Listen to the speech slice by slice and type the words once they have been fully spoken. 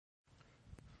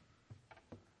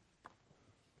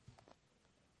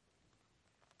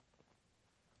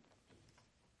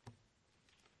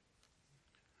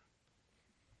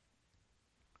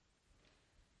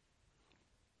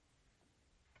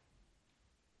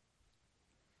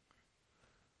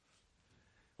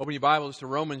Open your Bibles to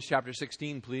Romans chapter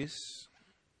 16, please.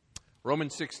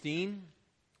 Romans 16.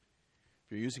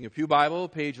 If you're using a pew Bible,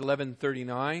 page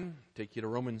 1139. Take you to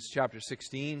Romans chapter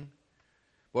 16.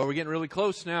 Well, we're getting really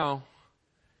close now.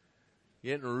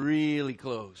 Getting really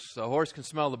close. The horse can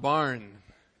smell the barn.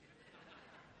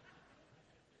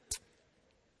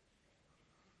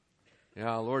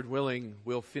 Yeah, Lord willing,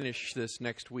 we'll finish this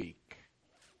next week.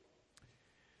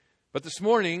 But this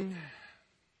morning,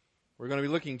 we're going to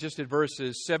be looking just at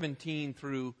verses 17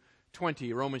 through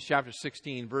 20. Romans chapter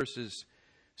 16, verses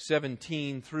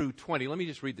 17 through 20. Let me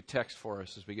just read the text for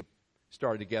us as we get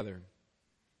started together.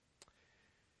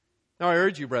 Now I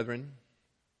urge you, brethren,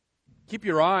 keep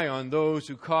your eye on those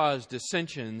who cause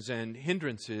dissensions and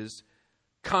hindrances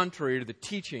contrary to the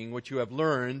teaching which you have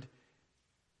learned,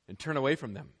 and turn away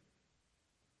from them.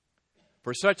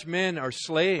 For such men are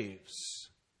slaves,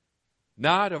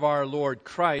 not of our Lord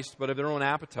Christ, but of their own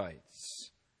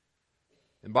appetites.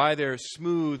 And by their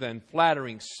smooth and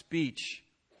flattering speech,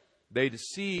 they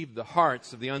deceive the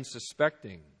hearts of the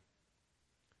unsuspecting.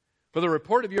 For the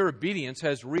report of your obedience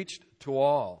has reached to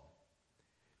all.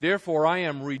 Therefore I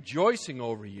am rejoicing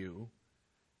over you,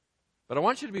 but I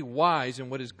want you to be wise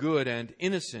in what is good and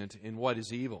innocent in what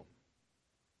is evil.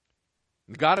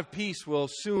 The God of peace will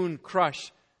soon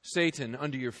crush Satan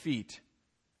under your feet.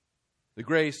 The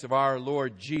grace of our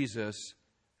Lord Jesus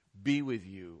be with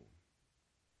you.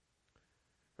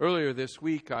 Earlier this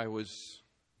week, I was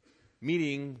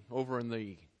meeting over in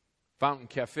the Fountain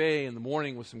Cafe in the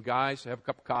morning with some guys to have a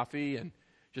cup of coffee and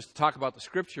just to talk about the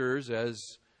Scriptures,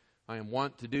 as I am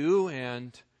wont to do.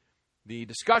 And the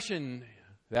discussion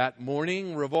that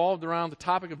morning revolved around the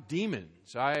topic of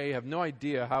demons. I have no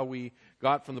idea how we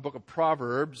got from the book of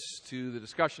Proverbs to the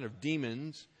discussion of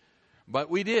demons,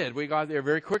 but we did. We got there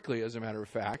very quickly, as a matter of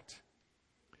fact.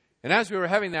 And as we were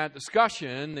having that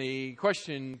discussion, the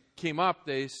question came up.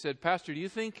 They said, "Pastor, do you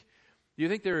think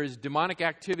there is demonic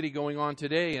activity going on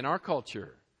today in our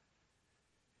culture?"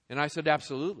 And I said,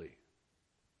 "Absolutely.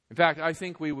 In fact, I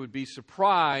think we would be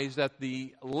surprised at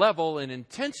the level and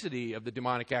intensity of the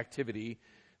demonic activity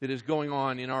that is going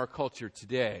on in our culture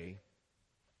today.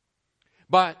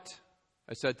 But,"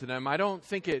 I said to them, "I don't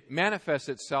think it manifests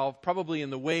itself probably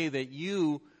in the way that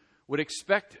you would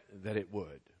expect that it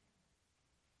would.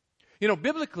 You know,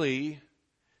 biblically,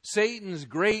 Satan's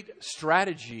great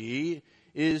strategy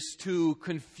is to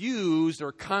confuse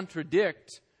or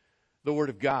contradict the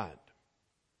Word of God,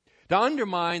 to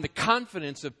undermine the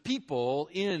confidence of people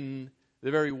in the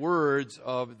very words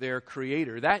of their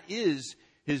Creator. That is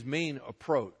his main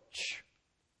approach.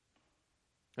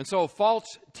 And so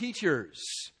false teachers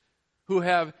who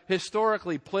have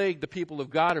historically plagued the people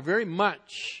of God are very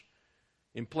much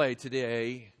in play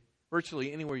today,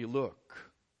 virtually anywhere you look.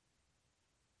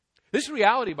 This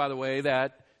reality, by the way,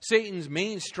 that Satan's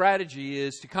main strategy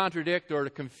is to contradict or to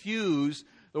confuse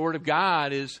the Word of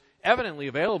God is evidently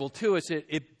available to us.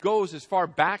 It goes as far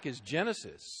back as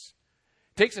Genesis.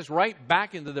 It takes us right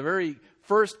back into the very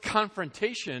first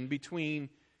confrontation between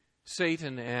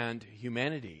Satan and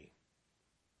humanity.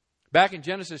 Back in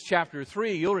Genesis chapter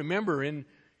 3, you'll remember in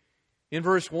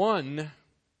verse 1,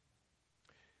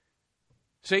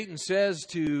 Satan says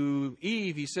to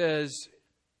Eve, he says,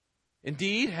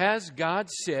 "Indeed, has God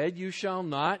said, you shall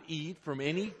not eat from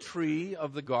any tree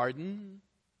of the garden?"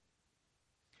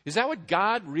 Is that what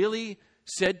God really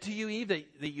said to you, Eve,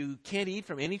 that you can't eat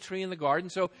from any tree in the garden?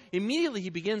 So immediately he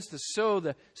begins to sow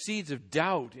the seeds of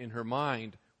doubt in her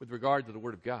mind with regard to the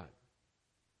Word of God.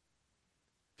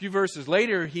 A few verses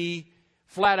later, he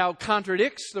flat out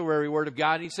contradicts the very Word of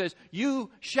God. And he says,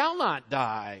 "You shall not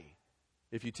die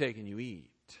if you take and you eat."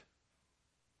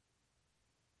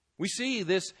 We see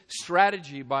this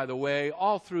strategy, by the way,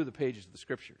 all through the pages of the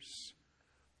Scriptures.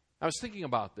 I was thinking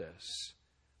about this.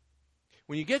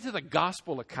 When you get to the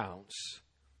gospel accounts,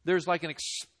 there's like an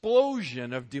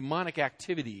explosion of demonic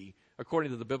activity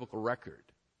according to the biblical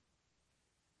record.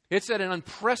 It's at an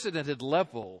unprecedented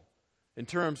level in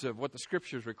terms of what the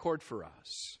Scriptures record for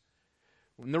us.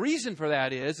 And the reason for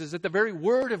that is that the very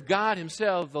Word of God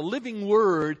Himself, the living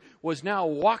Word, was now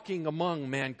walking among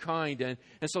mankind. And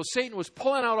so Satan was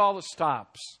pulling out all the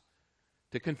stops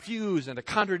to confuse and to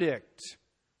contradict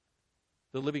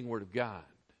the living Word of God.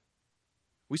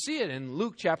 We see it in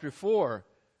Luke chapter 4,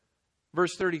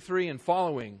 verse 33 and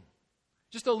following.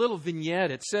 Just a little vignette.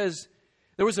 It says,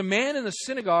 "There was a man in the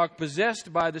synagogue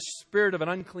possessed by the spirit of an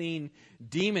unclean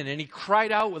demon, and he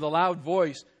cried out with a loud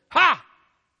voice, 'Ha!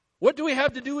 What do we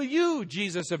have to do with you,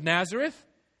 Jesus of Nazareth?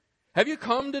 Have you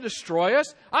come to destroy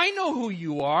us? I know who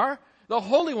you are, the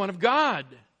Holy One of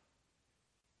God.'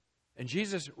 And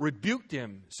Jesus rebuked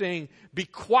him, saying, 'Be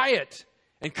quiet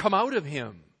and come out of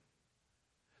him.'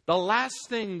 The last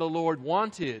thing the Lord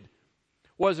wanted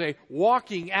was a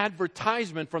walking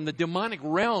advertisement from the demonic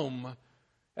realm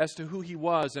as to who He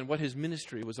was and what His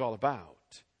ministry was all about.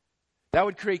 That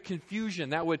would create confusion.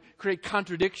 That would create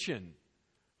contradiction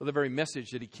with the very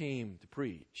message that He came to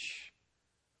preach.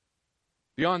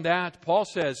 Beyond that, Paul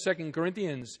says, 2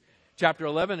 Corinthians chapter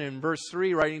 11 and verse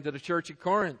 3, writing to the church at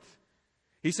Corinth,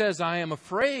 he says, I am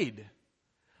afraid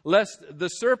lest the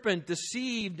serpent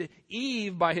deceived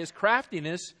Eve by his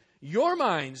craftiness, your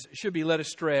minds should be led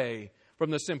astray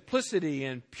from the simplicity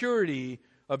and purity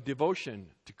of devotion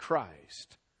to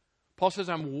Christ. Paul says,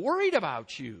 I'm worried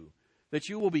about you, that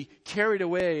you will be carried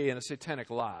away in a satanic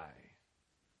lie.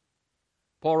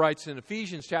 Paul writes in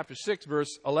Ephesians chapter 6,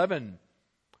 verse 11,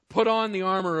 put on the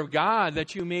armor of God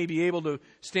that you may be able to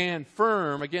stand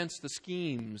firm against the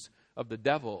schemes of the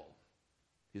devil.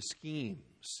 His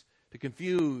schemes to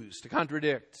confuse, to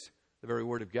contradict the very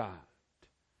word of God.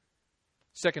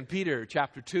 2 Peter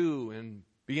chapter 2 and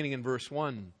beginning in verse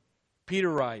 1, Peter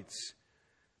writes,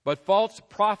 but false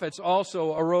prophets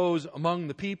also arose among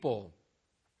the people,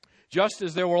 just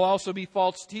as there will also be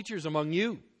false teachers among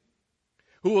you,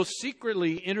 who will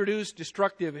secretly introduce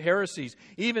destructive heresies,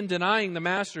 even denying the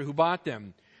master who bought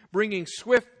them, bringing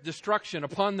swift destruction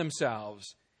upon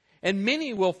themselves. And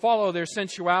many will follow their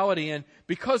sensuality, and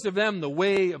because of them, the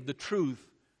way of the truth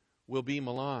will be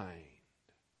maligned.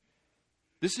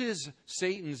 This is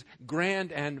Satan's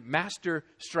grand and master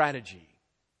strategy.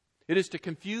 It is to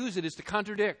confuse, it is to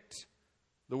contradict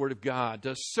the Word of God,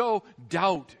 to sow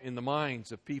doubt in the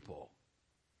minds of people,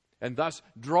 and thus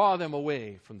draw them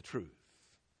away from the truth.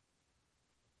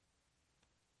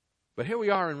 But here we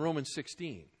are in Romans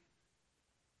 16.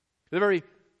 The very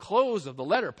close of the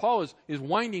letter, Paul is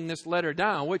winding this letter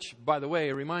down, which, by the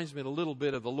way, reminds me a little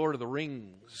bit of the Lord of the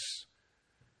Rings.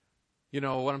 You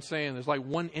know what I'm saying? There's like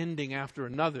one ending after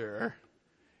another.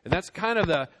 And that's kind of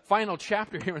the final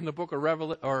chapter here in the book of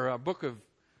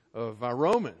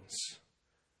Romans.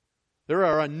 There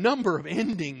are a number of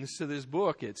endings to this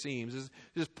book, it seems. It's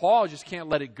just Paul just can't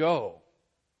let it go.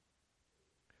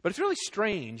 But it's really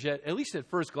strange, at least at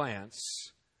first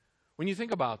glance, when you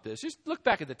think about this. Just look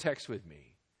back at the text with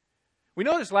me. We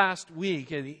noticed last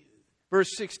week in verse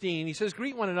 16, he says,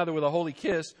 greet one another with a holy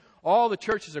kiss. All the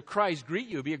churches of Christ greet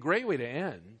you. It'd be a great way to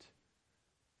end.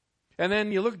 And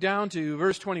then you look down to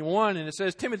verse 21, and it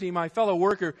says, Timothy, my fellow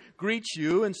worker, greets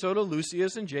you, and so do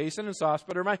Lucius and Jason and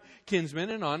Sospater, my kinsmen,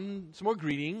 and on some more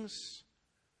greetings.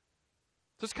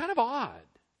 So it's kind of odd,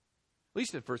 at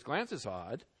least at first glance it's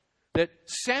odd, that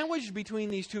sandwiched between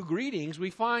these two greetings, we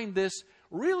find this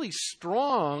really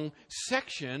strong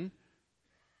section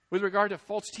with regard to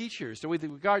false teachers, with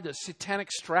regard to satanic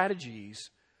strategies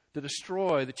to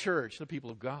destroy the church and the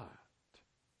people of God.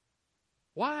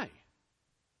 Why?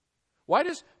 Why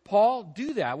does Paul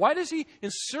do that? Why does he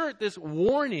insert this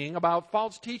warning about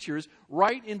false teachers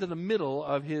right into the middle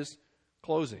of his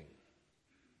closing?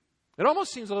 It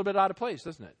almost seems a little bit out of place,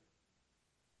 doesn't it?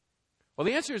 Well,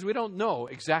 the answer is we don't know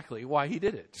exactly why he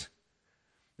did it.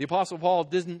 The Apostle Paul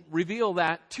doesn't reveal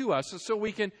that to us, so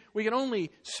we can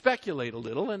only speculate a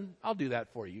little, and I'll do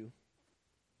that for you.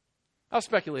 I'll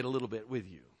speculate a little bit with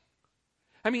you.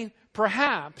 I mean,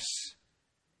 perhaps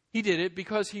he did it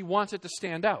because he wants it to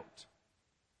stand out.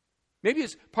 Maybe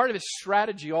it's part of his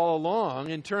strategy all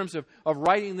along in terms of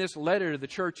writing this letter to the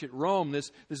church at Rome,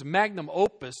 this magnum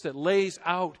opus that lays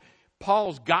out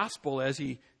Paul's gospel, as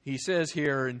he says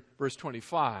here in verse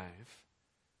 25.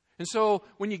 And so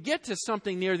when you get to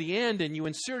something near the end and you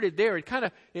insert it there,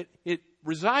 it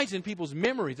resides in people's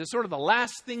memories. It's sort of the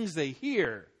last things they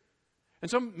hear. And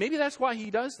so maybe that's why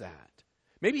he does that.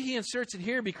 Maybe he inserts it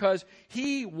here because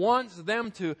he wants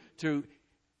them to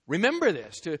remember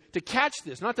this, to catch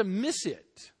this, not to miss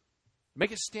it,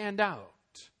 make it stand out.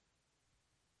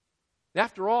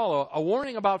 After all, a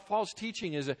warning about false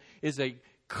teaching is a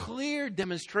clear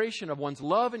demonstration of one's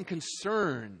love and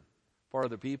concern for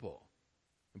other people.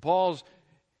 And Paul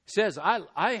says,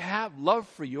 I have love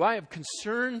for you. I have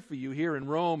concern for you here in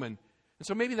Rome. And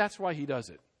so maybe that's why he does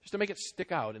it, just to make it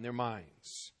stick out in their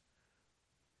minds.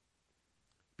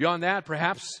 Beyond that,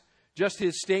 perhaps just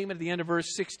his statement at the end of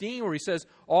verse 16 where he says,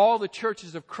 all the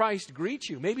churches of Christ greet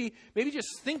you. Maybe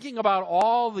just thinking about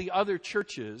all the other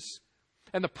churches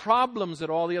and the problems that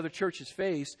all the other churches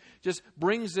face just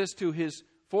brings this to his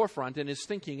forefront in his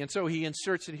thinking. And so he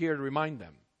inserts it here to remind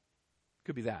them.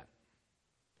 Could be that.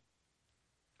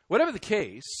 Whatever the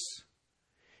case,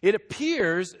 it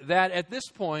appears that at this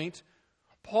point,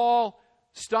 Paul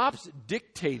stops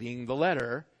dictating the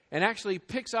letter and actually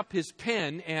picks up his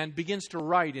pen and begins to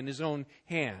write in his own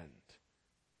hand.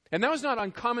 And that was not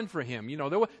uncommon for him.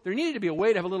 There needed to be a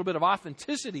way to have a little bit of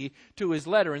authenticity to his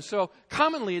letter. And so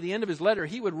commonly at the end of his letter,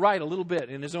 he would write a little bit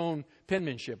in his own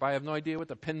penmanship. I have no idea what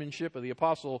the penmanship of the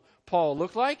Apostle Paul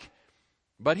looked like,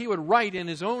 but he would write in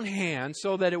his own hand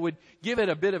so that it would give it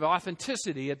a bit of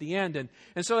authenticity at the end.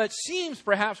 And so that seems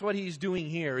perhaps what he's doing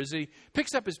here is he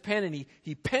picks up his pen and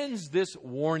he pens this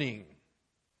warning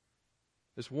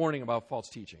about false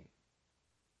teaching.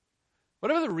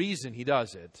 Whatever the reason he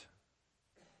does it,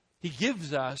 he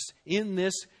gives us in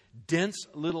this dense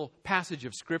little passage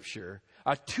of Scripture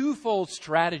a twofold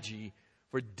strategy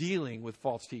for dealing with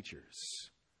false teachers.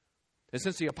 And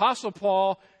since the Apostle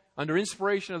Paul, under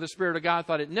inspiration of the Spirit of God,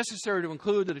 thought it necessary to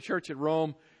include to the church at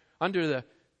Rome, under the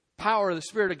power of the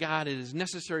Spirit of God, it is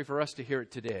necessary for us to hear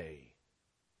it today.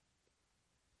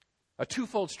 A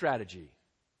twofold strategy.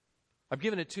 I've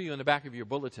given it to you in the back of your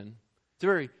bulletin. It's a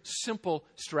very simple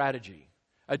strategy.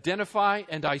 Identify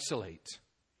and isolate.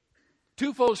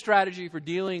 Twofold strategy for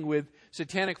dealing with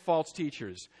satanic false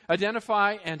teachers.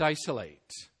 Identify and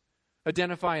isolate.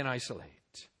 Identify and isolate.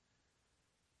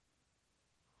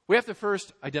 We have to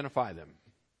first identify them.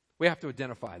 We have to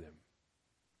identify them.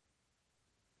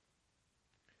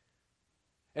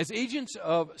 As agents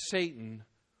of Satan,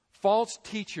 false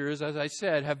teachers, as I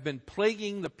said, have been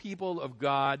plaguing the people of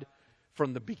God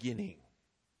from the beginning.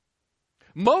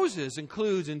 Moses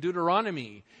includes in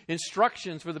Deuteronomy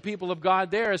instructions for the people of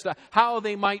God there as to how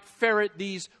they might ferret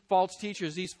these false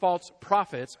teachers, these false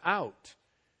prophets out.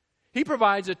 He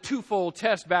provides a twofold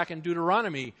test back in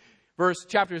Deuteronomy.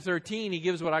 Chapter 13, he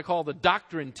gives what I call the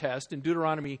doctrine test in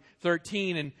Deuteronomy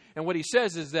 13. And what he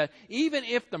says is that even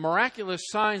if the miraculous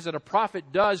signs that a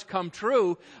prophet does come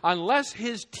true, unless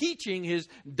his teaching, his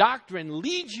doctrine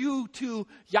leads you to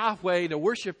Yahweh to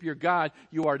worship your God,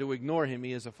 you are to ignore him.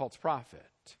 He is a false prophet.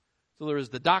 So there is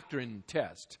the doctrine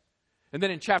test. And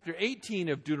then in chapter 18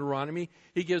 of Deuteronomy,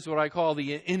 he gives what I call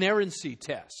the inerrancy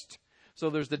test. So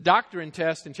there's the doctrine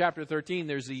test in chapter 13.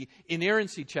 There's the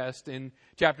inerrancy test in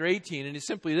chapter 18. And it's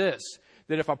simply this,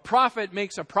 that if a prophet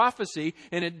makes a prophecy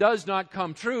and it does not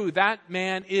come true, that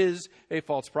man is a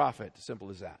false prophet. Simple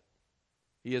as that.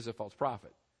 He is a false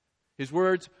prophet. His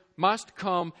words must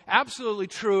come absolutely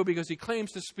true because he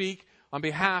claims to speak on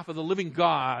behalf of the living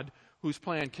God whose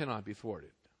plan cannot be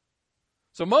thwarted.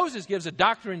 So Moses gives a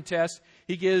doctrine test.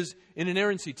 He gives an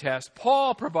inerrancy test.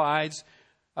 Paul provides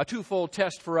a twofold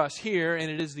test for us here, and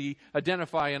it is the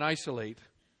identify and isolate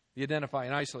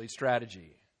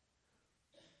strategy.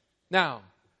 Now,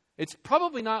 it's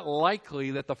probably not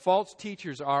likely that the false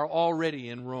teachers are already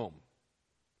in Rome.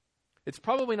 It's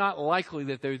probably not likely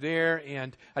that they're there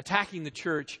and attacking the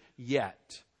church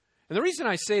yet. And the reason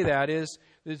I say that is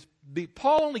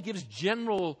Paul only gives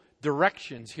general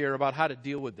directions here about how to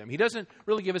deal with them. He doesn't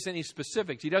really give us any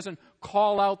specifics. He doesn't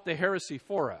call out the heresy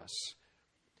for us.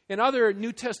 In other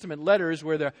New Testament letters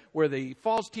where the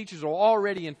false teachers are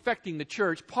already infecting the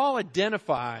church, Paul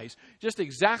identifies just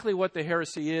exactly what the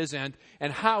heresy is and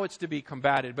how it's to be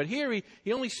combated. But here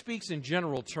he only speaks in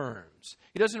general terms.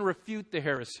 He doesn't refute the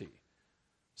heresy.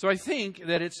 So I think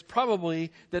that it's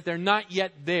probably that they're not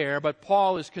yet there, but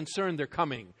Paul is concerned they're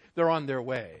coming. They're on their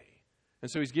way.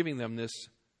 And so he's giving them this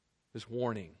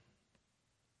warning.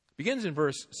 It begins in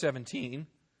verse 17.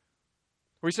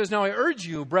 Where he says, "Now I urge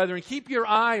you, brethren, keep your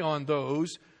eye on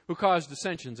those who cause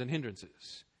dissensions and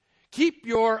hindrances." Keep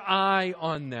your eye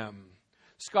on them.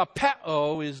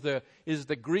 Skopeo is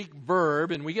the Greek verb,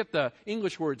 and we get the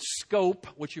English word scope,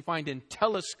 which you find in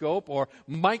telescope or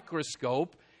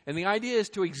microscope. And the idea is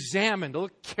to examine, to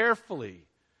look carefully.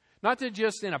 Not to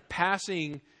just in a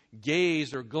passing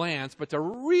gaze or glance, but to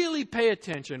really pay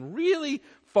attention, really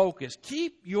focus.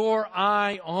 Keep your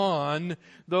eye on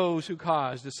those who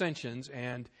cause dissensions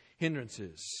and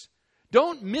hindrances.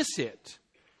 Don't miss it.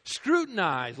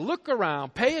 Scrutinize, look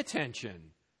around, pay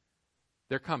attention.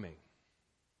 They're coming.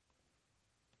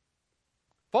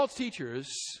 False teachers,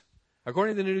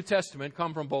 according to the New Testament,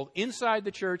 come from both inside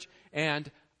the church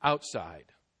and outside.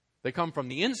 They come from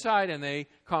the inside and they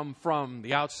come from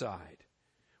the outside.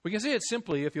 We can see it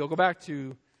simply if you'll go back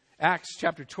to Acts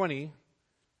chapter 20.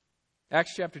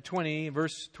 Acts chapter 20,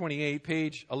 verse 28,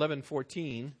 page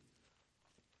 1114.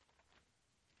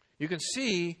 You can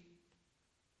see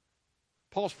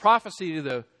Paul's prophecy to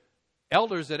the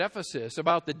elders at Ephesus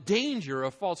about the danger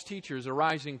of false teachers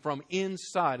arising from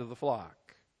inside of the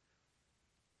flock.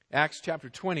 Acts chapter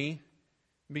 20,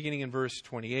 beginning in verse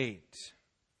 28.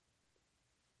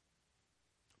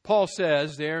 Paul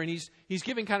says there, and he's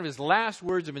giving kind of his last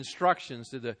words of instructions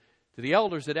to the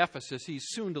elders at Ephesus. He's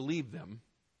soon to leave them.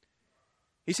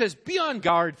 He says, "Be on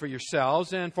guard for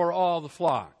yourselves and for all the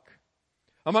flock,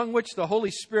 among which the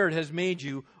Holy Spirit has made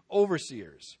you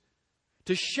overseers,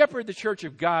 to shepherd the church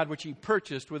of God, which he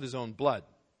purchased with his own blood.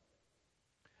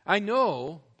 I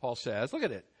know, Paul says, look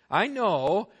at it, I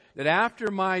know that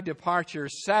after my departure,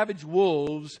 savage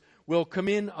wolves will come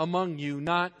in among you,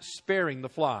 not sparing the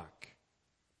flock.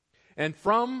 And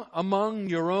from among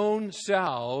your own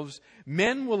selves,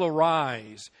 men will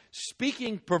arise,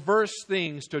 speaking perverse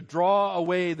things to draw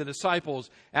away the disciples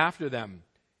after them.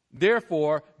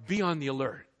 Therefore, be on the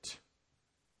alert.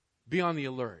 Be on the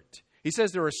alert. He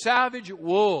says there are savage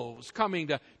wolves coming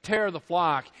to tear the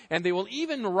flock, and they will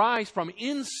even rise from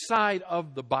inside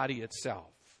of the body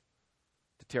itself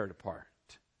to tear it apart.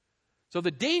 So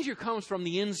the danger comes from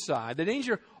the inside. The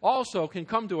danger also can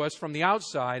come to us from the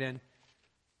outside, and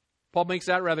Paul makes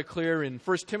that rather clear in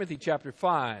 1 Timothy chapter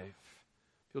 5. If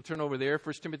you'll turn over there,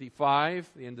 1 Timothy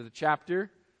 5, the end of the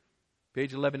chapter,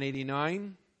 page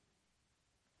 1189.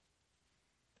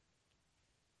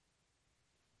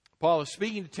 Paul is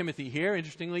speaking to Timothy here.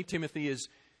 Interestingly, Timothy is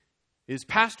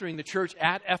pastoring the church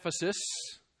at Ephesus.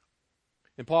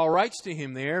 And Paul writes to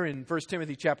him there in 1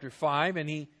 Timothy chapter 5, and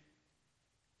he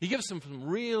gives him some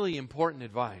really important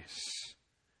advice.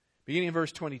 Beginning in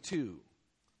verse 22.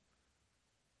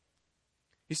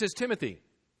 He says, Timothy,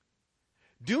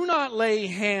 do not lay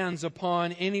hands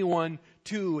upon anyone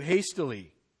too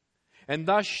hastily, and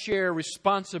thus share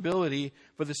responsibility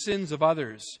for the sins of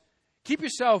others. Keep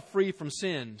yourself free from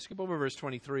sin. Skip over verse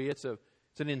 23. It's an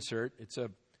insert. It's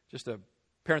just a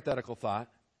parenthetical thought.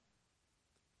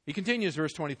 He continues,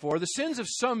 verse 24. The sins of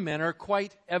some men are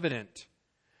quite evident,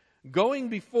 going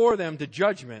before them to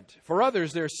judgment. For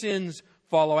others, their sins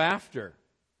follow after.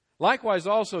 Likewise,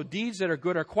 also, deeds that are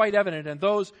good are quite evident, and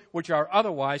those which are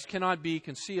otherwise cannot be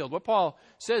concealed. What Paul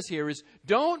says here is,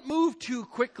 don't move too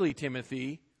quickly,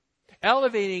 Timothy,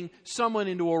 elevating someone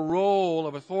into a role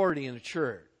of authority in the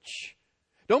church.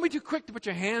 Don't be too quick to put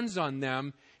your hands on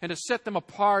them and to set them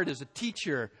apart as a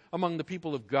teacher among the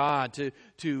people of God,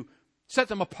 to set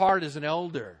them apart as an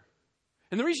elder.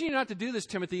 And the reason you're not to do this,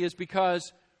 Timothy, is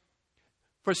because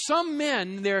for some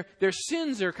men, their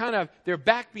sins are they're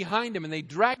back behind them and they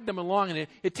drag them along. And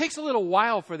it takes a little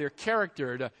while for their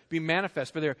character to be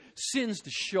manifest, for their sins to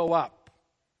show up.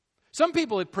 Some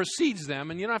people, it precedes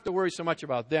them, and you don't have to worry so much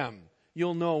about them.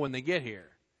 You'll know when they get here.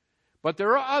 But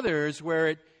there are others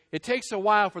where it takes a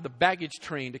while for the baggage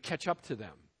train to catch up to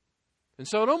them. And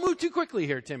so don't move too quickly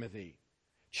here, Timothy.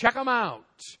 Check them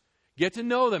out. Get to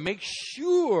know them. Make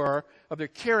sure of their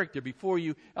character before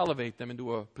you elevate them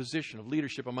into a position of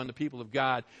leadership among the people of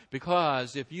God.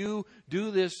 Because if you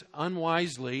do this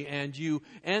unwisely and you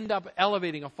end up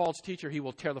elevating a false teacher, he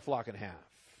will tear the flock in half.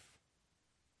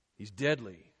 He's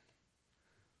deadly.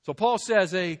 So Paul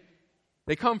says they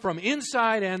come from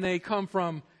inside and they come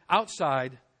from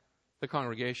outside the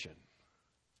congregation.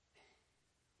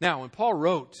 Now, when Paul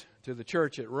wrote to the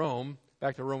church at Rome,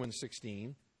 back to Romans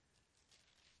 16,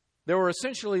 there were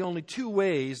essentially only two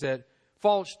ways that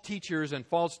false teachers and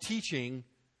false teaching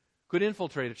could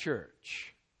infiltrate a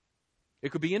church.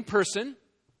 It could be in person.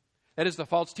 That is, the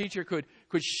false teacher could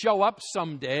show up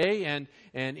someday and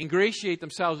ingratiate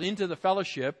themselves into the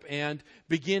fellowship and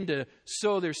begin to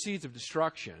sow their seeds of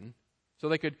destruction. So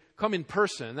they could come in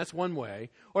person. That's one way.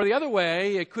 Or the other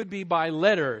way, it could be by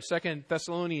letter. 2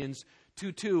 Thessalonians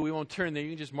 2:2. We won't turn there. You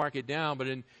can just mark it down. But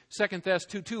in 2 Thess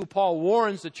 2:2, Paul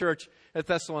warns the church at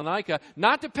Thessalonica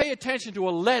not to pay attention to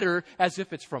a letter as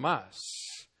if it's from us.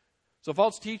 So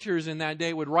false teachers in that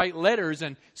day would write letters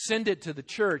and send it to the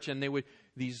church. And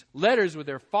these letters with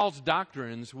their false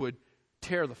doctrines would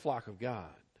tear the flock of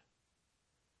God.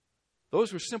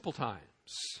 Those were simple times.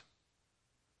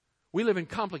 We live in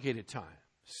complicated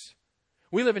times.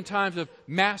 We live in times of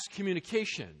mass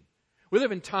communication. We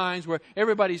live in times where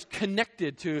everybody's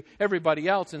connected to everybody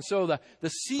else. And so the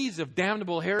seeds of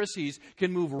damnable heresies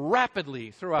can move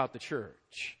rapidly throughout the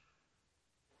church.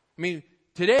 I mean,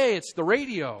 today it's the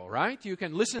radio, right? You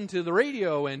can listen to the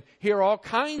radio and hear all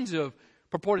kinds of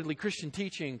purportedly Christian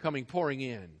teaching pouring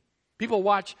in. People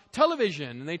watch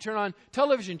television and they turn on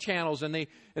television channels and they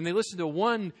listen to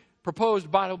one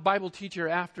proposed Bible teacher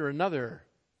after another.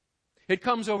 It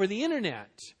comes over the internet.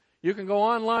 You can go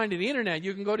online to the internet.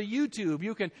 You can go to YouTube.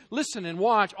 You can listen and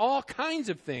watch all kinds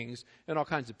of things and all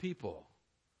kinds of people.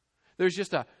 There's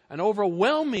just an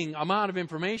overwhelming amount of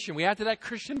information. We add to that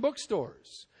Christian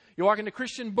bookstores. You walk into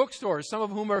Christian bookstores, some of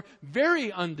whom are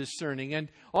very undiscerning, and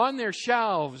on their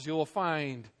shelves you will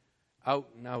find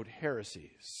out-and-out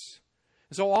heresies.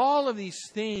 And so all of these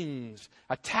things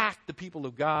attack the people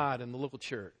of God and the local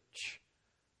church.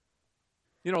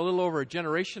 You know, a little over a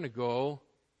generation ago,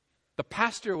 the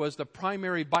pastor was the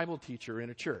primary Bible teacher in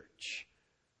a church.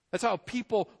 That's how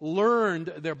people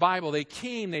learned their Bible. They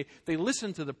came, they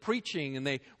listened to the preaching, and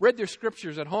they read their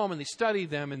scriptures at home, and they studied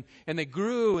them, and they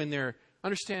grew in their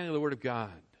understanding of the Word of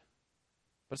God.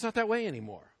 But it's not that way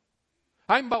anymore.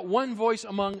 I'm but one voice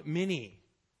among many.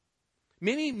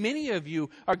 Many of you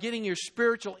are getting your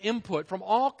spiritual input from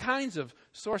all kinds of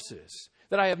sources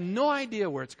that I have no idea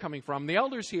where it's coming from. The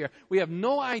elders here, we have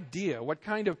no idea what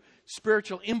kind of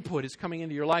spiritual input is coming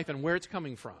into your life and where it's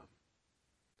coming from.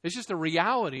 It's just a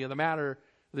reality of the matter of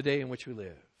the day in which we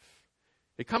live.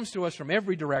 It comes to us from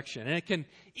every direction, and it can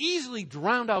easily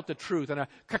drown out the truth in a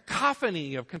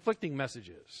cacophony of conflicting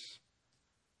messages.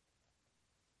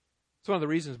 It's one of the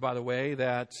reasons, by the way,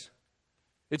 that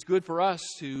it's good for us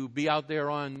to be out there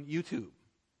on YouTube,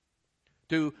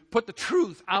 to put the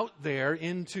truth out there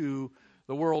into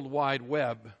the World Wide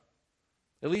Web.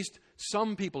 At least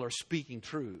some people are speaking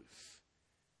truth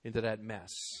into that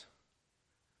mess.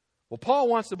 Well, Paul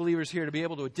wants the believers here to be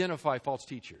able to identify false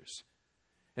teachers.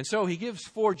 And so he gives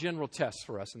 4 general tests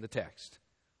for us in the text.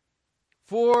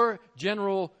 4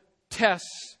 general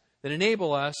tests that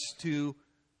enable us to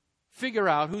figure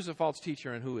out who's a false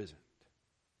teacher and who isn't.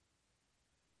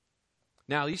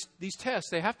 Now, these tests,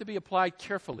 they have to be applied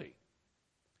carefully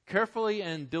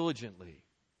and diligently.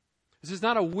 This is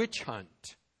not a witch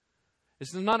hunt.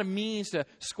 This is not a means to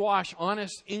squash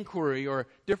honest inquiry or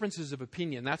differences of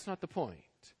opinion. That's not the point.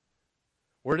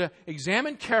 We're to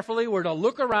examine carefully, we're to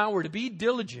look around, we're to be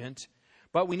diligent,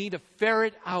 but we need to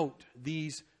ferret out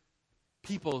these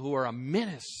people who are a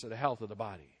menace to the health of the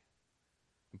body.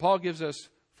 And Paul gives us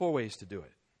 4 ways to do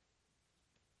it.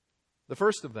 The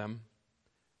first of them,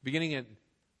 beginning at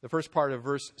the first part of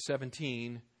verse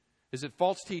 17, is that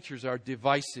false teachers are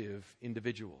divisive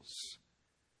individuals.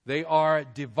 They are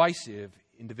divisive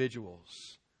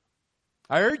individuals.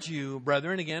 I urge you,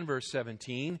 brethren, again, verse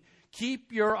 17,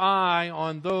 keep your eye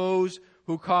on those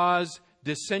who cause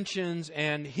dissensions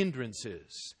and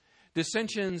hindrances.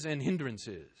 Dissensions and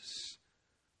hindrances.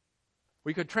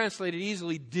 We could translate it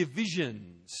easily,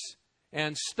 divisions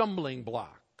and stumbling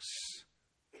blocks.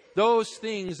 Those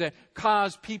things that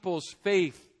cause people's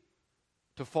faith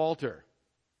to falter.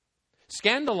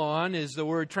 Scandalon is the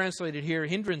word translated here,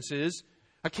 hindrances,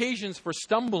 occasions for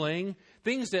stumbling,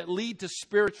 things that lead to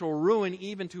spiritual ruin,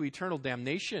 even to eternal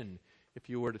damnation, if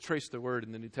you were to trace the word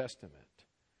in the New Testament.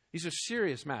 These are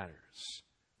serious matters.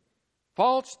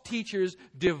 False teachers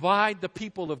divide the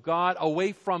people of God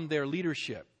away from their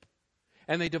leadership.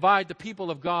 And they divide the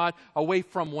people of God away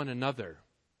from one another.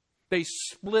 They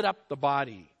split up the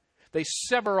body. They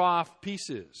sever off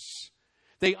pieces.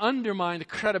 They undermine the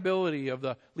credibility of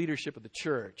the leadership of the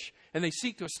church. And they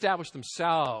seek to establish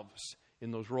themselves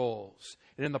in those roles.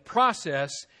 And in the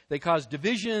process, they cause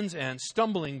divisions and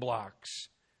stumbling blocks.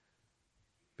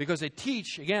 Because they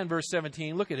teach, again, verse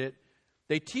 17, look at it.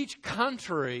 They teach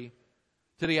contrary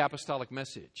to the apostolic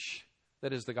message.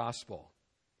 That is the gospel.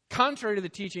 Contrary to the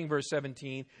teaching, verse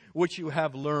 17, which you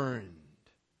have learned.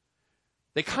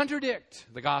 They contradict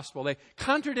the gospel. They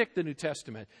contradict the New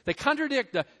Testament. They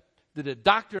contradict the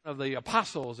doctrine of the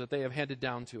apostles that they have handed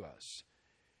down to us.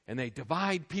 And they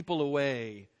divide people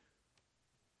away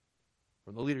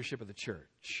from the leadership of the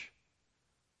church.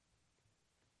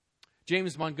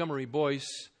 James Montgomery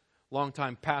Boyce,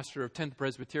 longtime pastor of 10th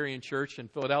Presbyterian Church in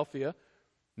Philadelphia,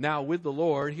 now with the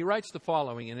Lord, he writes the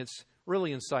following, and it's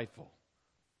really insightful.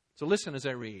 So listen as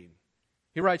I read.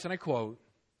 He writes, and I quote,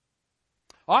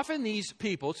 often these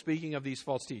people, speaking of these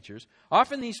false teachers,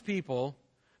 often these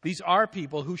are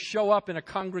people who show up in a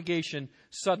congregation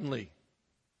suddenly,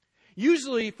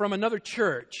 usually from another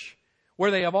church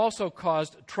where they have also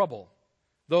caused trouble,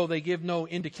 though they give no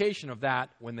indication of that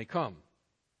when they come.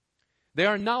 They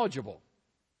are knowledgeable.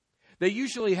 They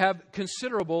usually have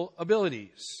considerable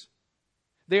abilities.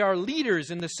 They are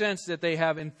leaders in the sense that they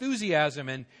have enthusiasm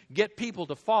and get people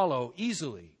to follow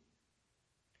easily.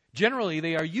 Generally,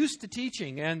 they are used to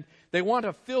teaching and they want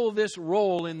to fill this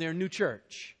role in their new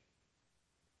church.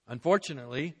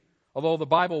 Unfortunately, although the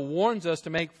Bible warns us to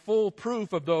make full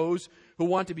proof of those who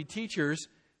want to be teachers,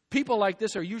 people like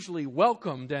this are usually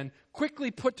welcomed and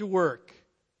quickly put to work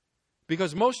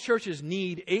because most churches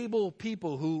need able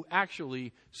people who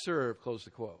actually serve, close the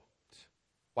quote.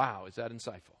 Wow, is that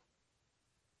insightful?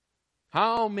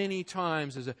 How many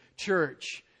times does a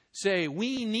church say,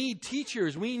 we need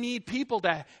teachers, we need people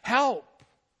to help?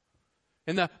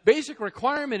 And the basic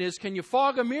requirement is, can you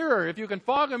fog a mirror? If you can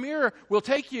fog a mirror, we'll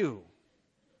take you.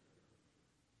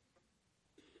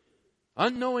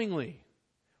 Unknowingly,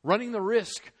 running the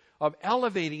risk of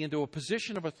elevating into a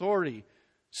position of authority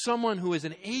someone who is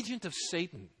an agent of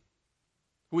Satan,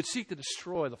 who would seek to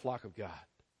destroy the flock of God.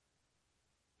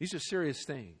 These are serious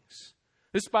things.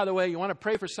 This, by the way, you want to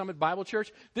pray for Summit Bible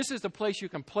Church? This is the place you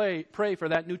can pray for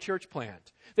that new church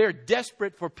plant. They're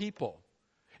desperate for people.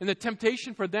 And the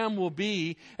temptation for them will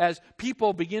be, as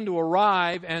people begin to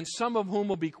arrive, and some of whom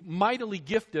will be mightily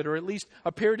gifted, or at least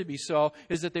appear to be so,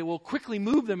 is that they will quickly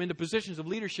move them into positions of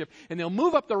leadership, and they'll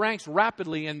move up the ranks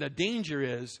rapidly, and the danger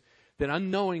is that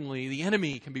unknowingly the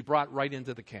enemy can be brought right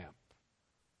into the camp.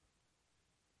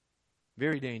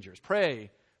 Very dangerous. Pray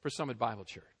for Summit Bible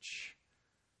Church.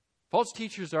 False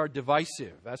teachers are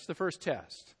divisive. That's the first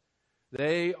test.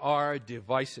 They are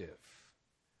divisive.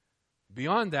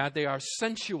 Beyond that, they are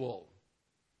sensual.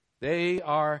 They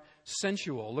are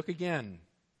sensual. Look again,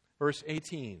 verse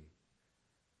 18.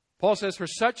 Paul says, "For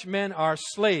such men are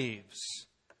slaves,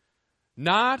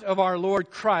 not of our Lord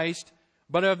Christ,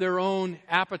 but of their own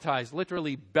appetites,"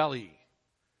 literally belly.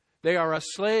 They are a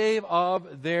slave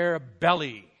of their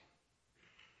belly.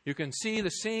 You can see the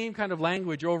same kind of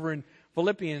language over in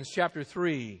Philippians chapter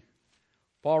 3.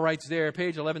 Paul writes there,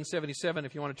 page 1177,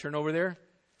 if you want to turn over there.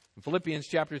 In Philippians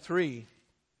chapter 3,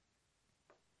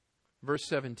 verse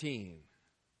 17.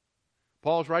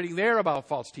 Paul's writing there about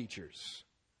false teachers.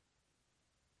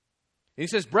 And he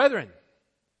says, "Brethren,"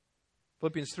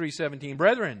 Philippians 3:17,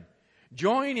 "Brethren,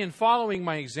 join in following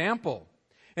my example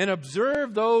and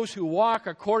observe those who walk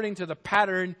according to the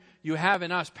pattern you have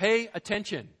in us." Pay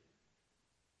attention.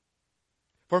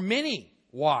 "For many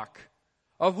walk,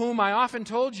 of whom I often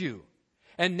told you,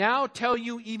 and now tell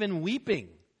you even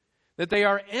weeping, that they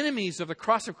are enemies of the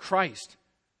cross of Christ,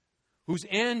 whose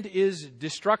end is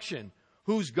destruction,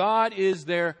 whose God is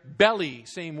their belly,"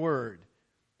 same word,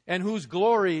 "and whose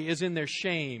glory is in their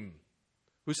shame,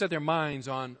 who set their minds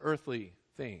on earthly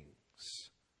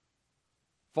things."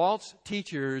 False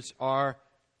teachers are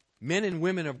men and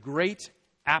women of great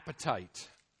appetite,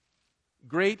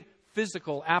 great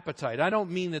physical appetite. I don't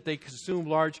mean that they consume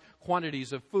large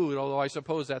quantities of food, although I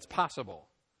suppose that's possible.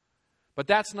 But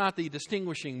that's not the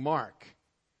distinguishing mark.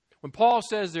 When Paul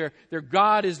says their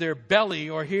God is their belly,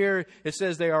 or here it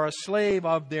says they are a slave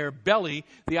of their belly,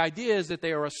 the idea is that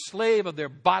they are a slave of their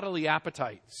bodily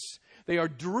appetites. They are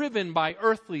driven by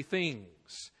earthly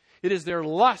things. It is their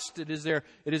lust, it is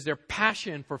their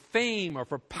passion for fame or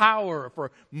for power or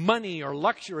for money or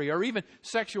luxury or even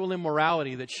sexual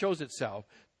immorality that shows itself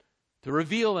to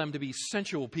reveal them to be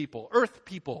sensual people, earth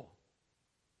people,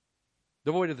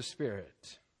 devoid of the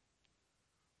Spirit.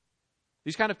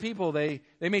 These kind of people, they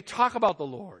may talk about the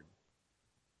Lord,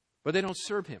 but they don't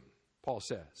serve Him, Paul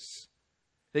says.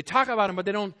 They talk about Him, but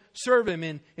they don't serve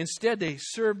Him. Instead, they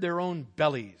serve their own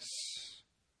bellies.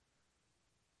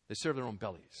 They serve their own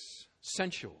bellies.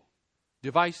 Sensual,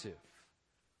 divisive.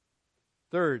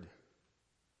 Third,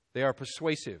 they are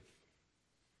persuasive.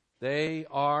 They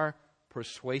are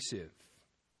persuasive.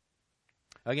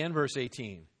 Again, verse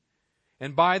 18.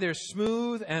 "And by their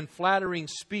smooth and flattering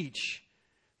speech,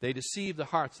 they deceive the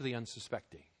hearts of the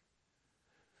unsuspecting."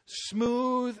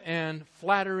 Smooth and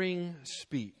flattering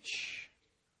speech.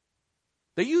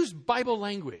 They use Bible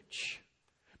language,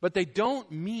 but they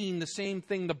don't mean the same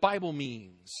thing the Bible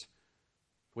means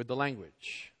with the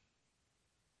language.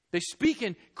 They speak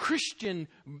in Christian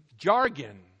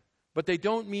jargon, but they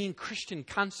don't mean Christian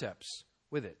concepts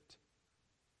with it.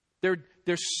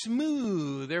 They're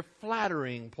smooth, they're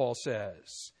flattering, Paul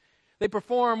says. They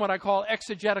perform what I call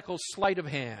exegetical sleight of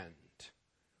hand.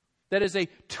 That is, they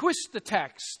twist the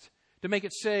text to make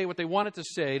it say what they want it to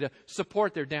say to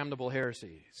support their damnable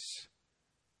heresies.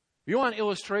 If you want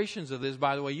illustrations of this,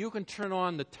 by the way, you can turn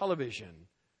on the television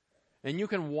and you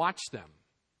can watch them.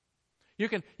 You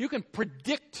can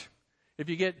predict, if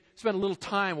you spend a little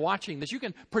time watching this, you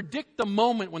can predict the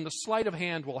moment when the sleight of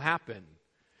hand will happen.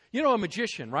 You know a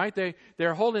magician, right?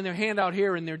 They're holding their hand out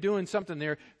here and they're doing something.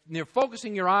 They're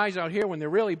focusing your eyes out here when they're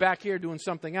really back here doing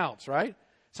something else, right?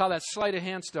 That's how that sleight of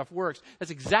hand stuff works.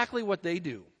 That's exactly what they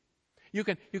do. You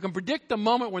can predict the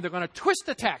moment when they're going to twist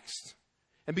the text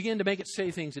and begin to make it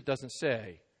say things it doesn't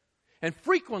say. And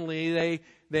frequently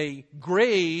they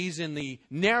graze in the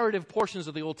narrative portions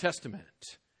of the Old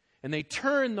Testament. And they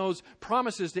turn those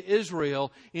promises to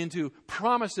Israel into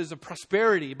promises of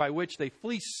prosperity by which they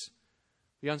fleece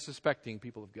the unsuspecting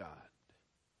people of God.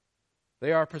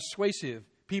 They are persuasive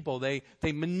people. They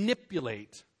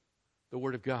manipulate the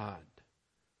Word of God.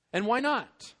 And why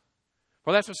not?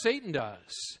 Well, that's what Satan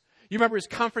does. You remember his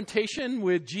confrontation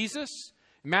with Jesus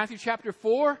in Matthew chapter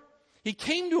 4? He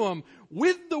came to him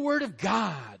with the Word of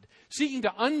God, seeking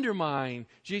to undermine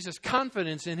Jesus'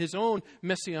 confidence in his own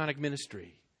messianic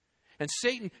ministry. And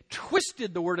Satan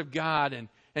twisted the Word of God,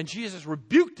 and Jesus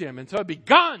rebuked him and said,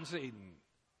 "Begone, Satan."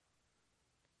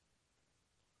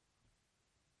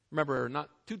 Remember, not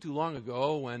too long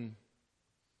ago when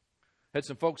Had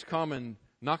some folks come and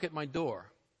knock at my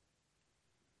door.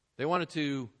 They wanted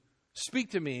to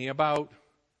speak to me about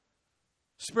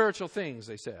spiritual things,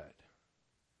 they said.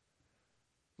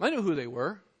 I knew who they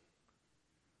were.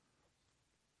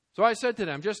 So I said to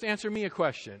them, just answer me a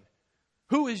question.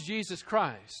 Who is Jesus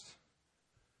Christ?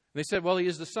 And they said, well, he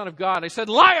is the Son of God. I said,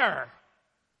 liar!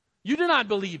 You do not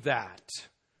believe that.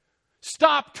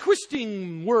 Stop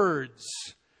twisting words.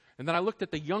 And then I looked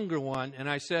at the younger one and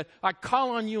I said, I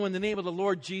call on you in the name of the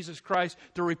Lord Jesus Christ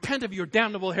to repent of your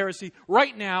damnable heresy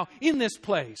right now in this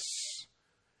place.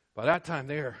 By that time,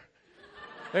 they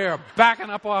are backing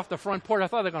up off the front porch. I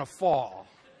thought they were going to fall.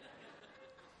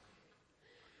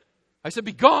 I said,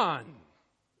 be gone.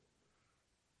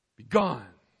 Be gone.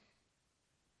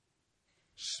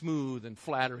 Smooth and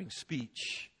flattering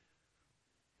speech.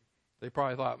 They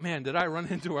probably thought, man, did I run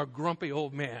into a grumpy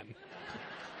old man?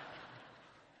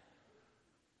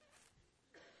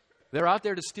 They're out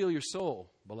there to steal your soul,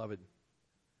 beloved.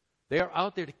 They are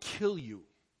out there to kill you.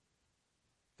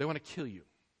 They want to kill you.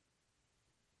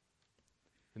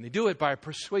 And they do it by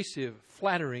persuasive,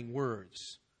 flattering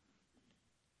words.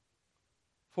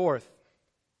 Fourth,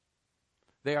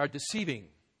 they are deceiving.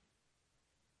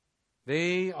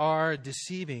 They are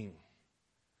deceiving.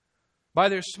 By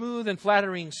their smooth and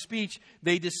flattering speech,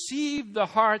 they deceive the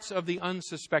hearts of the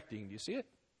unsuspecting. Do you see it?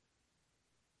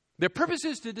 Their purpose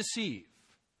is to deceive.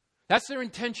 That's their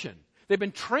intention. They've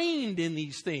been trained in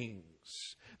these things.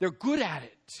 They're good at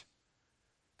it.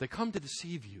 They come to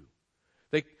deceive you.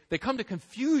 They come to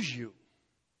confuse you.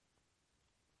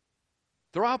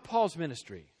 Throughout Paul's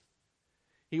ministry,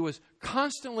 he was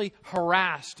constantly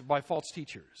harassed by false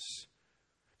teachers.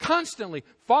 Constantly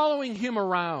following him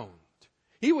around.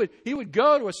 He would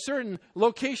go to a certain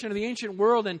location of the ancient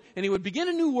world and he would begin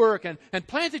a new work and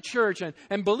plant a church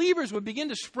and believers would begin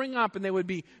to spring up and they would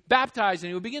be baptized and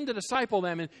he would begin to disciple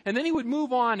them and then he would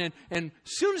move on and as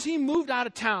soon as he moved out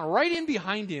of town, right in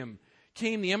behind him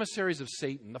came the emissaries of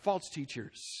Satan, the false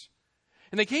teachers.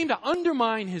 And they came to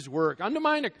undermine his work,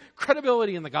 undermine the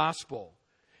credibility in the gospel.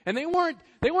 And they weren't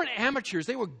amateurs,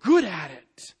 they were good at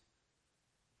it.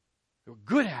 They were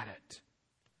good at it.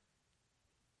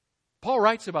 Paul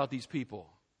writes about these people.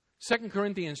 2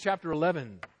 Corinthians chapter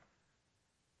 11,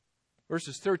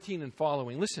 verses 13 and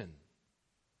following. Listen.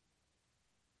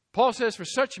 Paul says, for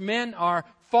such men are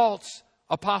false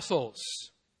apostles,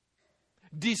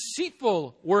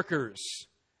 deceitful workers,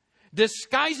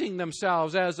 disguising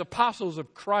themselves as apostles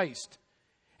of Christ.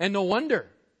 And no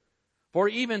wonder, for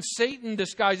even Satan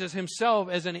disguises himself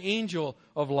as an angel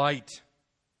of light.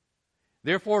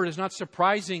 Therefore, it is not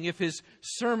surprising if his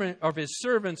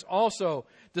servants also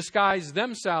disguise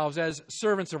themselves as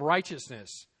servants of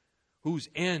righteousness, whose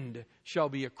end shall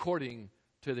be according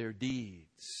to their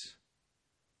deeds.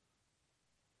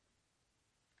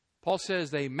 Paul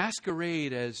says they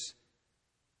masquerade as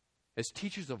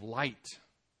teachers of light,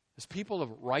 as people of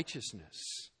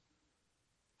righteousness,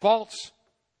 false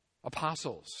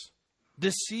apostles,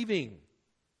 deceiving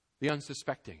the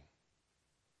unsuspecting.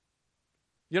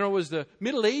 You know, it was the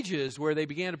Middle Ages where they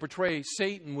began to portray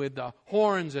Satan with the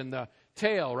horns and the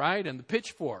tail, right? And the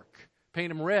pitchfork,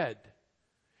 paint him red.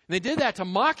 And they did that to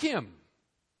mock him.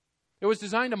 It was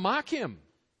designed to mock him.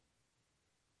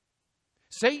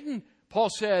 Satan, Paul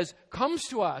says, comes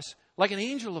to us like an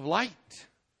angel of light.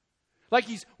 Like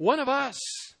he's one of us.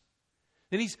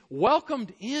 And he's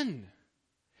welcomed in.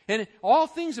 And all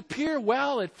things appear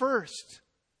well at first.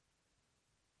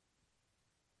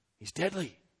 He's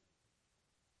deadly.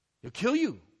 He'll kill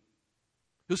you.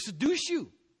 He'll seduce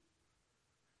you.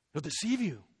 He'll deceive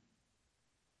you.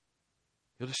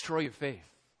 He'll destroy your faith.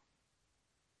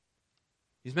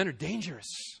 These men are dangerous.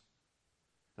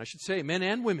 I should say, men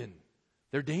and women,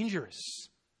 they're dangerous.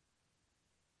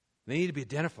 They need to be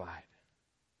identified.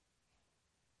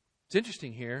 It's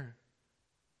interesting here.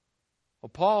 Well,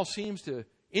 Paul seems to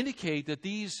indicate that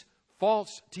these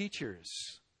false teachers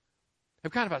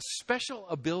have kind of a special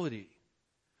ability.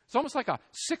 It's almost like a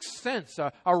sixth sense,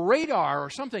 a radar or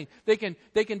something. They can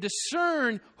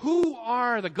discern who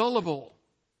are the gullible,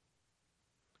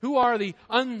 who are the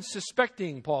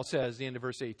unsuspecting, Paul says at the end of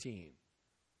verse 18.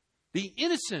 The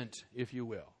innocent, if you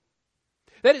will.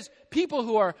 That is, people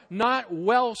who are not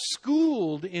well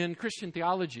schooled in Christian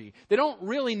theology. They don't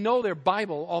really know their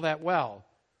Bible all that well.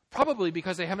 Probably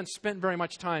because they haven't spent very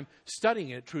much time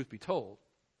studying it, truth be told.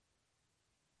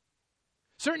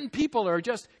 Certain people are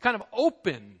just kind of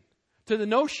open to the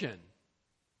notion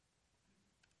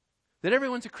that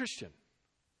everyone's a Christian.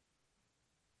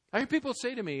 I hear people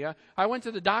say to me, I went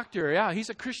to the doctor, yeah, he's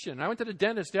a Christian. I went to the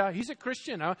dentist, yeah, he's a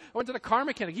Christian. I went to the car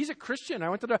mechanic, he's a Christian. I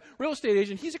went to the real estate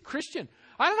agent, he's a Christian.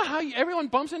 I don't know how everyone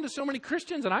bumps into so many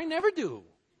Christians, and I never do.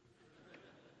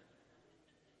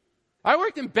 I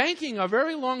worked in banking a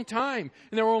very long time,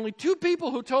 and there were only 2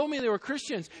 people who told me they were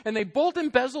Christians, and they both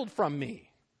embezzled from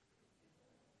me.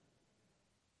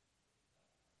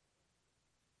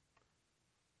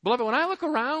 Beloved, when I look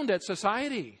around at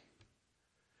society,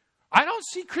 I don't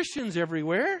see Christians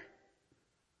everywhere.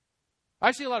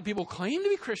 I see a lot of people claim to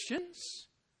be Christians,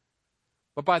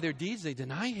 but by their deeds they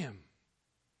deny Him.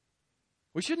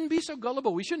 We shouldn't be so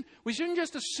gullible. We shouldn't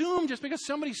just assume just because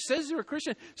somebody says they're a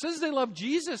Christian, says they love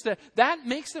Jesus, that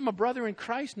makes them a brother in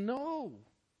Christ. No,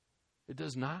 it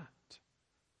does not.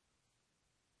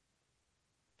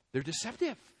 They're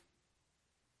deceptive.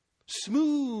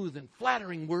 Smooth and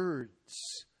flattering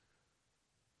words.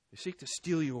 They seek to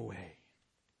steal you away.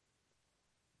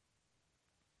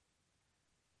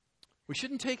 We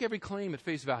shouldn't take every claim at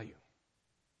face value.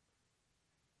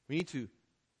 We need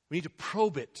to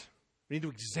probe it. We need to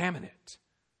examine it.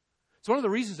 It's one of the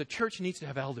reasons the church needs to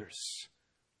have elders.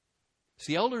 It's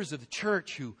the elders of the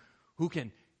church who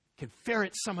can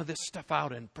ferret some of this stuff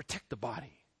out and protect the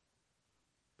body.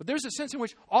 But there's a sense in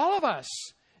which all of us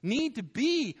need to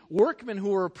be workmen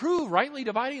who are approved, rightly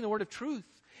dividing the word of truth,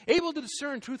 able to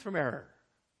discern truth from error.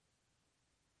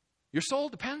 Your soul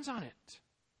depends on it.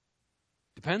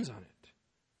 Depends on it.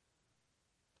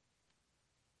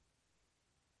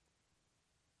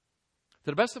 To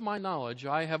the best of my knowledge,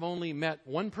 I have only met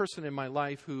one person in my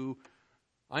life who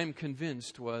I am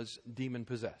convinced was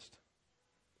demon-possessed.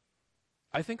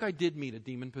 I think I did meet a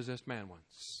demon-possessed man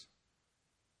once.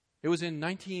 It was in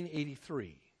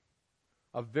 1983,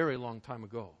 a very long time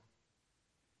ago.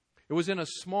 It was in a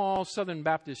small Southern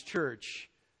Baptist church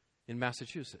in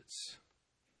Massachusetts.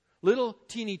 Little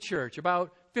teeny church,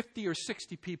 about 50 or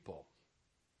 60 people.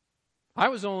 I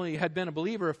had been a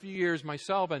believer a few years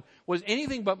myself and was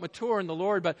anything but mature in the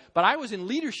Lord, but I was in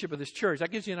leadership of this church.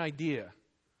 That gives you an idea of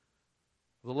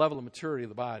the level of maturity of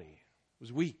the body. It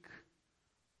was weak.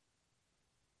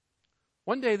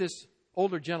 One day this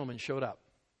older gentleman showed up.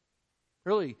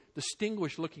 Really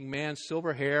distinguished looking man,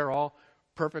 silver hair, all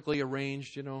perfectly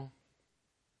arranged, And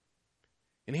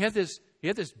he had this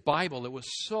Bible that was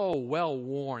so well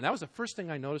worn. That was the first thing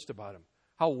I noticed about him,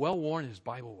 how well worn his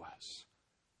Bible was.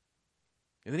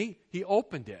 And then he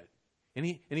opened it, and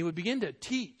he would begin to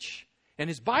teach. And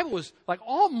his Bible was like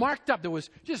all marked up. There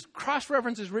was just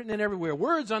cross-references written in everywhere,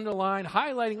 words underlined,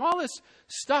 highlighting, all this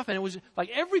stuff. And it was like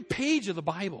every page of the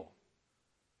Bible.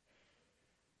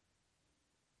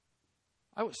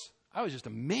 I was just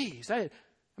amazed.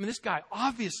 This guy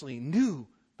obviously knew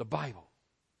the Bible.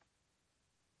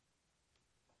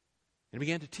 And he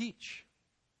began to teach.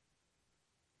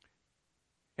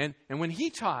 And when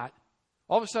he taught,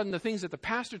 all of a sudden, the things that the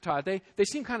pastor taught, they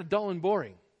seemed kind of dull and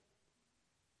boring.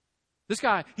 This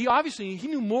guy, he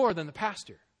knew more than the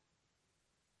pastor.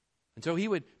 And so he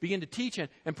would begin to teach,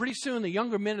 and pretty soon the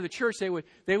younger men of the church,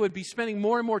 they would be spending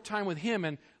more and more time with him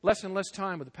and less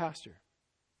time with the pastor.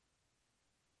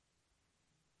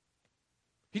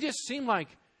 He just seemed like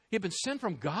he had been sent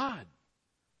from God.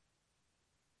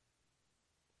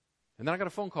 And then I got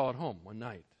a phone call at home one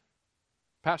night.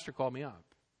 Pastor called me up.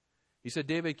 He said,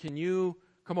 "David, can you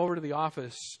come over to the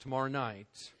office tomorrow night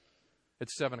at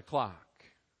 7 o'clock?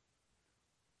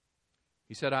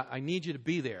 He said, I need you to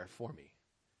be there for me."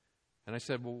 And I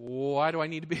said, "Well, why do I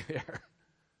need to be there?"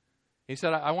 He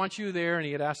said, I want you there. And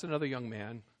he had asked another young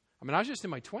man. I was just in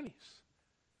my 20s.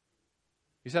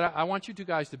 He said, I want you two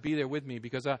guys to be there with me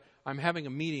because I'm having a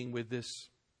meeting with this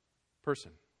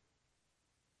person.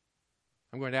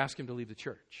 I'm going to ask him to leave the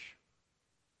church.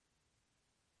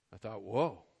 I thought,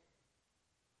 whoa.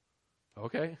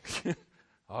 Okay,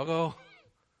 I'll go.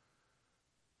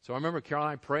 So I remember Carol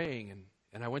and I praying,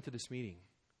 and I went to this meeting.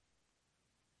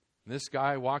 And this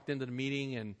guy walked into the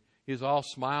meeting, and he was all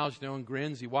smiles, and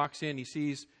grins. He walks in, he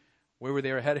sees we were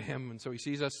there ahead of him, and so he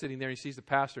sees us sitting there, and he sees the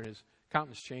pastor, and his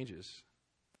countenance changes.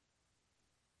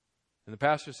 And the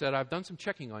pastor said, "I've done some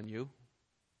checking on you."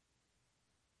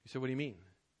 He said, "What do you mean?"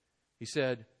 He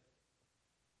said,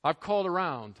 "I've called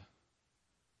around,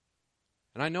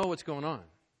 and I know what's going on."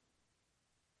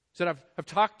 He said, I've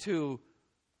talked to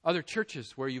other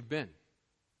churches where you've been.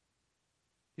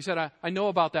 He said, I know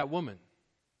about that woman.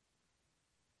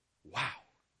 Wow.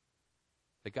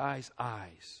 The guy's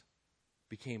eyes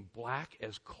became black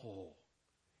as coal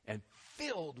and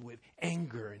filled with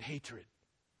anger and hatred.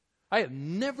 I have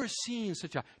never seen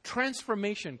such a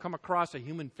transformation come across a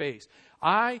human face.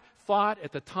 I thought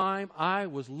at the time I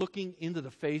was looking into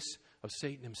the face of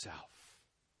Satan himself.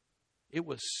 It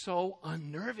was so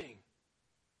unnerving.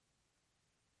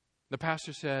 The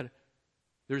pastor said,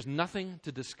 there's nothing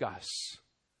to discuss.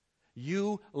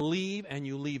 You leave, and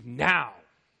you leave now.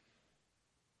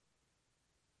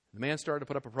 The man started to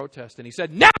put up a protest, and he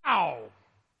said, now!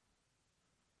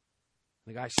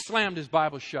 The guy slammed his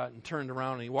Bible shut and turned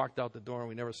around, and he walked out the door, and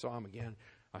we never saw him again.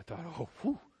 I thought, oh,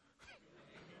 whew.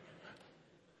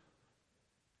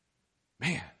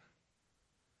 Man,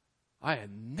 I had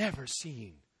never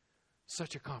seen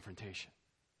such a confrontation.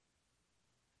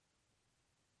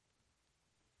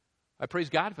 I praise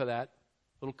God for that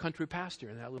little country pastor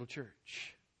in that little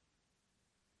church.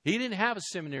 He didn't have a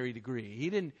seminary degree. He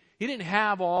didn't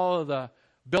have all of the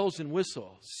bells and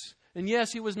whistles. And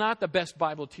yes, he was not the best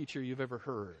Bible teacher you've ever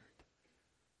heard.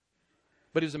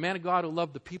 But he was a man of God who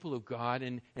loved the people of God,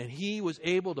 and he was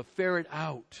able to ferret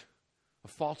out a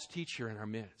false teacher in our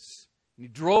midst. And he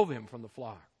drove him from the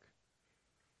flock.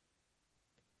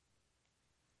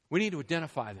 We need to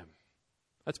identify them.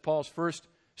 That's Paul's first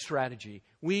strategy.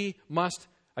 We must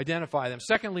identify them.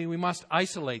 Secondly, we must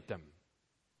isolate them.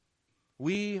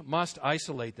 We must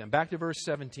isolate them. Back to verse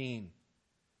 17,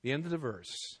 the end of the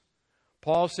verse.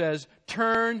 Paul says,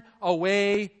 turn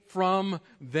away from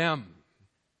them.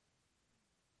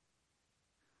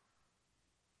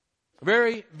 A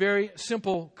very, very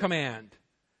simple command.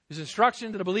 His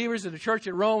instruction to the believers of the church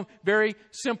at Rome, very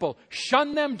simple.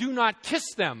 Shun them, do not kiss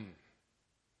them.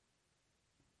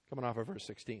 Coming off of verse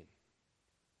 16.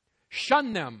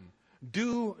 Shun them,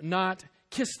 do not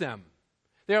kiss them.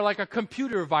 They're like a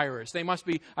computer virus. They must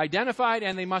be identified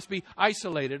and they must be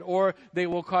isolated, or they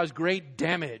will cause great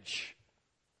damage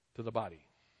to the body.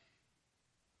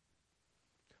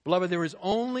 Beloved, there is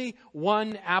only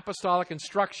one apostolic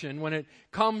instruction when it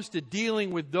comes to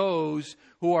dealing with those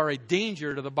who are a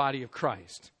danger to the body of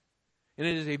Christ. And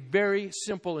it is a very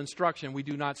simple instruction. We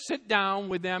do not sit down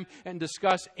with them and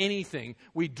discuss anything.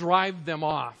 We drive them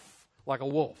off like a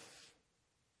wolf.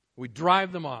 We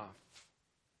drive them off.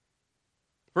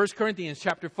 1 Corinthians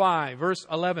chapter 5, verse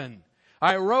 11.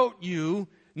 I wrote you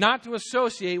not to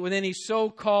associate with any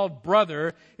so-called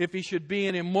brother if he should be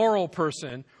an immoral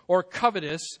person, or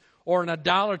covetous, or an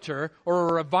idolater, or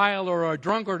a reviler, or a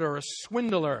drunkard, or a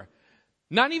swindler.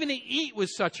 Not even to eat with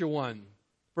such a one.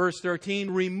 Verse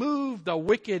 13, remove the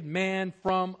wicked man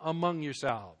from among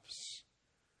yourselves.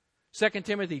 2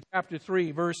 Timothy chapter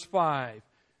 3, verse 5.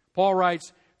 Paul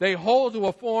writes, they hold to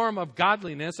a form of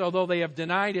godliness, although they have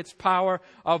denied its power.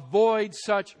 Avoid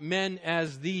such men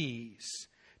as these.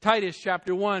 Titus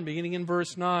chapter 1, beginning in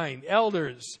verse 9.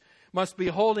 Elders must be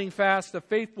holding fast the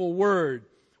faithful word,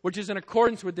 which is in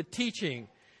accordance with the teaching,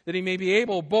 that he may be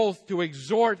able both to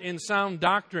exhort in sound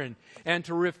doctrine and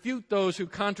to refute those who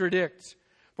contradict.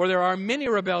 For there are many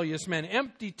rebellious men,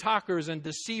 empty talkers and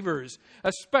deceivers,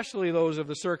 especially those of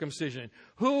the circumcision,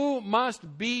 who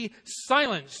must be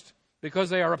silenced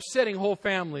because they are upsetting whole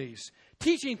families,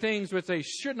 teaching things which they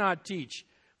should not teach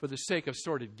for the sake of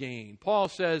sordid gain. Paul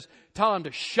says, tell them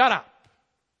to shut up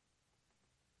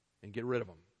and get rid of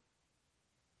them.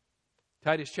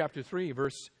 Titus chapter 3,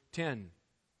 verse 10.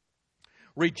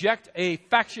 Reject a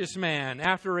factious man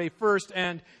after a first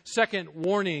and second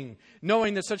warning,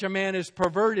 knowing that such a man is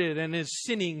perverted and is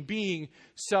sinning, being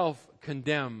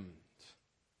self-condemned.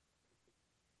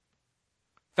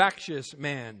 Factious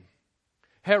man.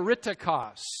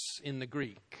 Heretikos in the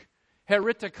Greek.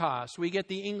 Heretikos. We get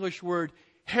the English word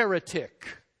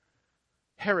heretic.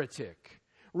 Heretic.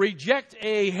 Reject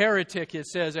a heretic, it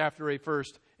says, after a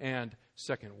first and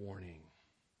second warning.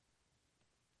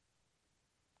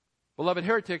 Beloved,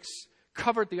 heretics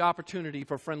covered the opportunity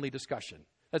for friendly discussion.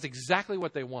 That's exactly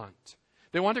what they want.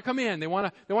 They want to come in. They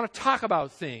want to talk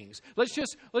about things. Let's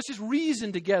just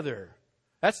reason together.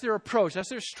 That's their approach. That's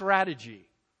their strategy.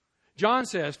 John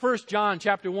says, 1 John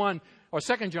chapter 1, or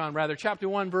 2 John rather, chapter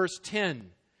 1, verse 10.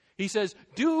 He says,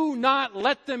 do not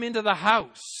let them into the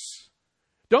house.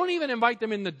 Don't even invite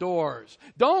them in the doors.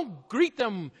 Don't greet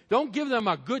them. Don't give them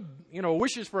a good,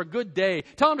 wishes for a good day.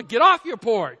 Tell them to get off your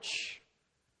porch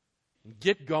and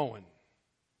get going.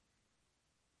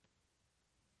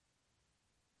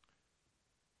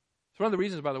 It's one of the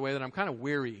reasons, by the way, that I'm kind of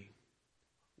wary.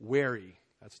 Wary,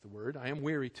 that's the word. I am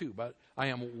weary too, but I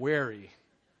am wary.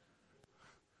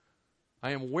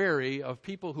 I am wary of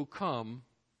people who come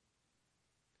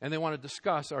and they want to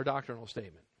discuss our doctrinal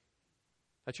statement.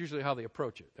 That's usually how they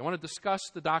approach it. They want to discuss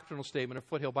the doctrinal statement of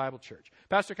Foothill Bible Church.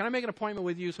 Pastor, can I make an appointment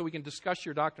with you so we can discuss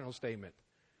your doctrinal statement?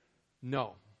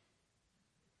 No.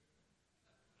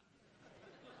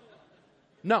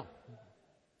 No.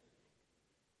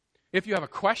 If you have a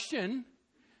question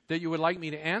that you would like me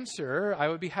to answer, I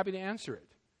would be happy to answer it.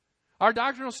 Our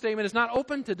doctrinal statement is not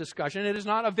open to discussion. It is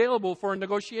not available for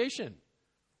negotiation.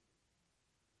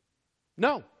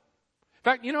 No. In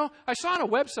fact, I saw on a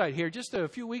website here just a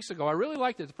few weeks ago, I really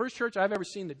liked it. The first church I've ever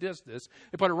seen that does this.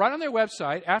 They put it right on their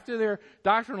website after their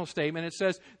doctrinal statement. It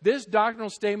says, this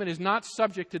doctrinal statement is not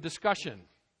subject to discussion.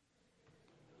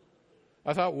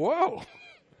 I thought, whoa.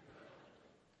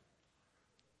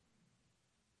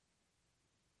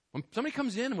 When somebody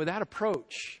comes in with that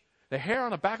approach, the hair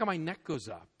on the back of my neck goes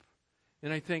up.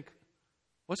 And I think,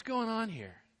 what's going on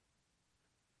here?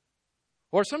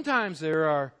 Or sometimes there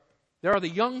are the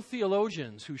young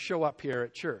theologians who show up here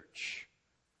at church.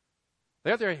 They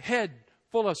have their head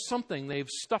full of something they've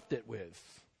stuffed it with.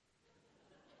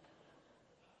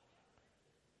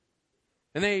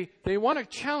 And they want to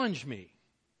challenge me.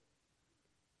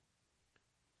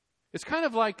 It's kind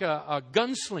of like a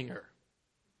gunslinger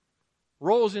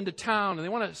rolls into town and they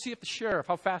want to see if the sheriff,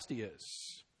 how fast he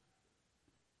is.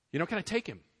 Can I take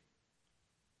him?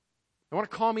 They want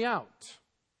to call me out.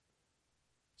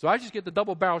 So I just get the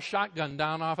double-barrel shotgun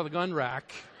down off of the gun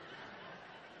rack.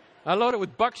 I load it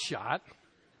with buckshot.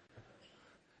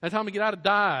 I tell him to get out of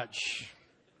Dodge.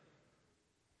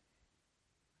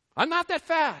 I'm not that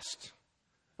fast.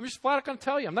 I'm just flat out going to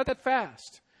tell you, I'm not that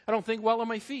fast. I don't think well on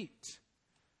my feet.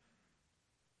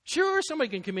 Sure, somebody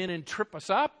can come in and trip us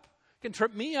up, can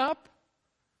trip me up.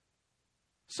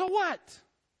 So what?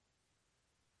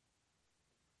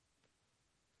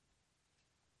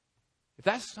 If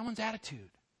that's someone's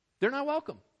attitude, they're not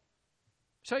welcome.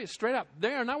 I'll tell you straight up,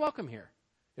 they are not welcome here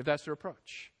if that's their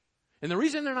approach. And the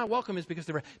reason they're not welcome is because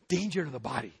they're a danger to the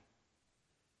body.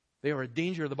 They are a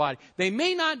danger to the body. They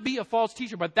may not be a false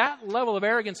teacher, but that level of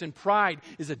arrogance and pride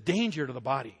is a danger to the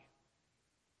body.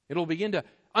 It'll begin to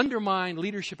undermine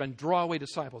leadership and draw away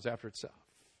disciples after itself.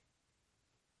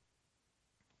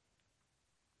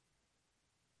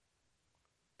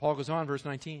 Paul goes on, verse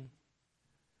 19.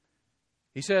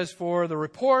 He says, for the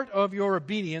report of your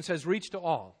obedience has reached to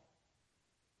all.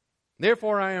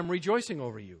 Therefore I am rejoicing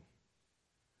over you.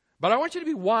 But I want you to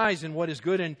be wise in what is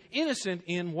good and innocent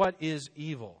in what is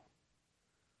evil.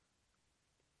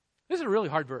 This is a really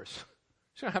hard verse. I'm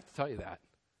just going to have to tell you that.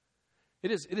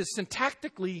 It is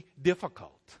syntactically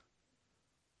difficult.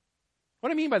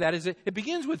 What I mean by that is it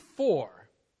begins with for.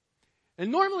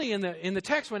 And normally in the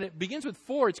text when it begins with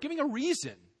for, it's giving a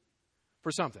reason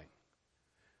for something.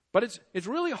 But it's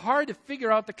really hard to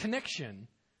figure out the connection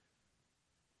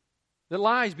that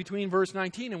lies between verse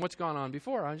 19 and what's gone on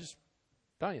before. I'm just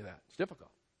telling you that. It's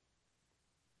difficult.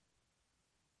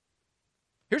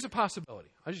 Here's a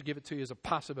possibility. I'll just give it to you as a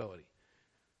possibility.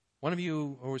 One of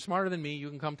you who are smarter than me, you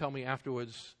can come tell me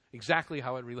afterwards exactly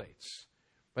how it relates.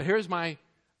 But here's my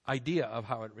idea of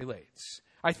how it relates.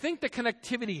 I think the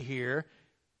connectivity here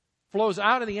flows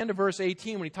out of the end of verse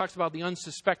 18 when he talks about the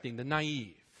unsuspecting, the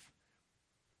naive.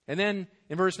 And then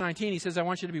in verse 19, he says, I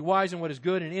want you to be wise in what is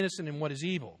good and innocent in what is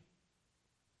evil.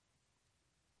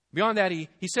 Beyond that, he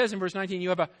says in verse 19, you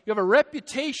have a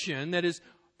reputation that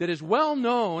is well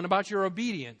known about your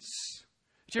obedience.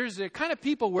 There's the kind of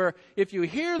people where if you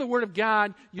hear the word of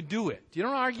God, you do it. You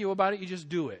don't argue about it, you just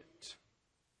do it.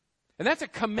 And that's a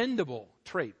commendable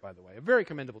trait, by the way, a very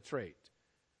commendable trait.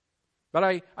 But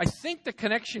I think the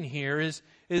connection here is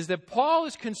that Paul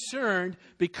is concerned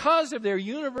because of their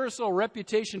universal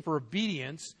reputation for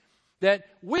obedience, that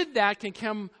with that can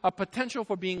come a potential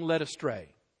for being led astray.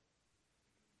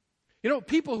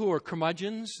 People who are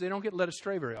curmudgeons, they don't get led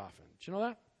astray very often. Do you know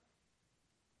that?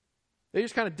 They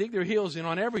just kind of dig their heels in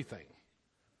on everything.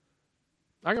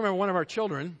 I remember one of our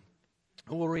children,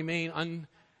 who will remain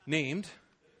unnamed,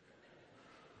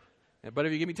 but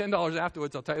if you give me $10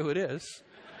 afterwards, I'll tell you who it is.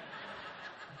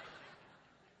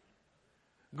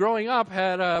 Growing up,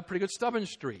 had a pretty good stubborn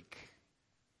streak.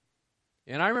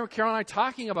 And I remember Carol and I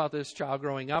talking about this child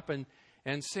growing up and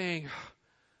saying,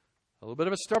 a little bit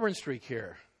of a stubborn streak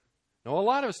here. No, a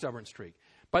lot of a stubborn streak.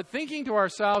 But thinking to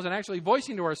ourselves and actually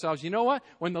voicing to ourselves, you know what?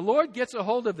 When the Lord gets a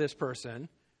hold of this person,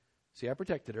 see, I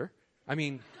protected her. I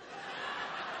mean,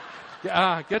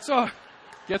 gets a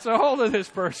hold of this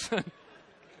person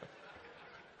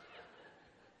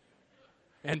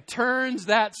and turns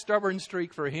that stubborn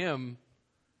streak for him,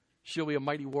 she'll be a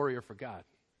mighty warrior for God.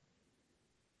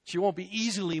 She won't be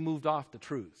easily moved off the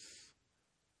truth.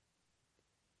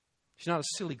 She's not a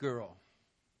silly girl.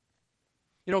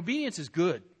 Obedience is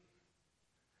good,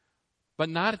 but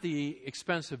not at the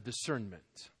expense of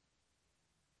discernment.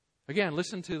 Again,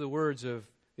 listen to the words of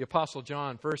the Apostle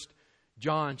John, 1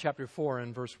 John chapter 4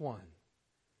 and verse 1.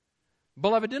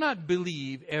 Beloved, do not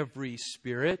believe every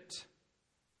spirit,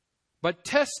 but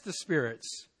test the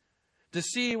spirits to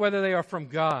see whether they are from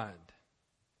God.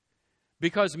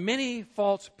 because many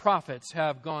false prophets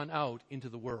have gone out into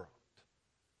the world.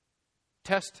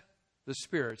 Test the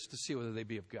spirits to see whether they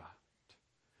be of God.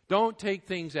 Don't take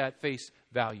things at face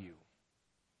value.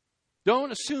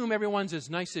 Don't assume everyone's as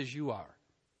nice as you are.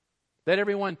 That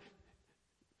everyone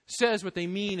says what they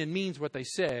mean and means what they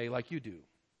say like you do.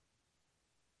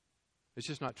 It's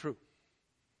just not true.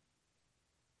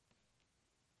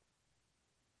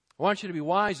 I want you to be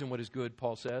wise in what is good,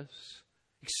 Paul says.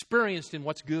 Experienced in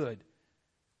what's good.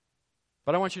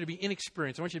 But I want you to be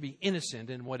inexperienced. I want you to be innocent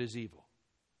in what is evil.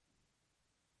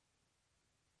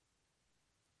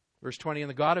 Verse 20, and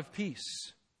the God of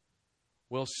peace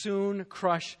will soon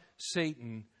crush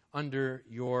Satan under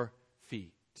your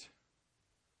feet.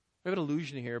 We have an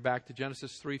allusion here back to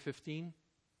Genesis 3:15.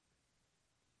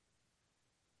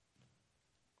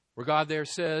 Where God there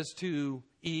says to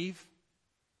Eve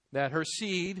that her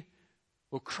seed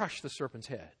will crush the serpent's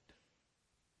head.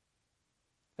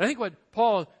 And I think what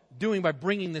Paul is doing by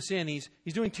bringing this in, he's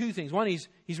doing two things. One,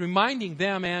 he's reminding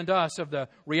them and us of the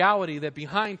reality that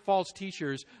behind false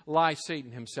teachers lies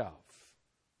Satan himself.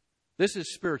 This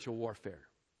is spiritual warfare.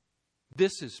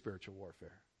 This is spiritual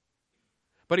warfare.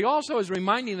 But he also is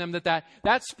reminding them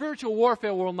that spiritual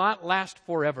warfare will not last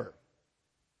forever.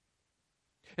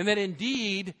 And that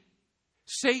indeed,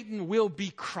 Satan will be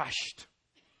crushed.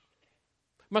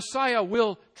 Messiah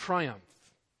will triumph.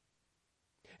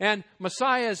 And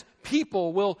Messiah's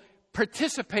people will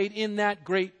participate in that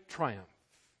great triumph.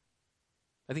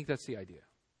 I think that's the idea.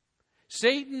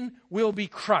 Satan will be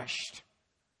crushed.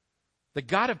 The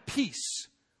God of peace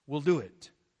will do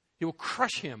it. He will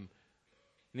crush him,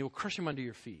 and he will crush him under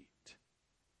your feet.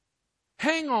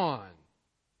 Hang on.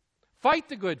 Fight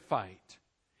the good fight.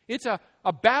 It's a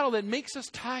battle that makes us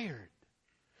tired.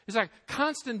 It's like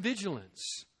constant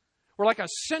vigilance. We're like a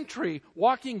sentry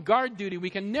walking guard duty.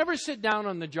 We can never sit down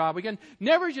on the job. We can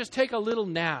never just take a little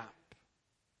nap.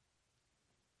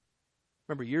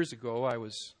 Remember years ago, I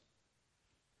was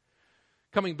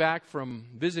coming back from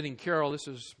visiting Carol. This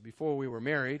was before we were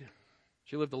married.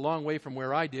 She lived a long way from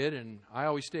where I did, and I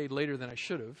always stayed later than I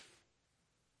should have.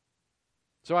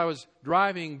 So I was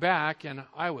driving back, and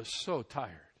I was so tired.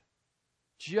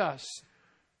 Just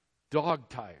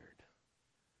dog-tired.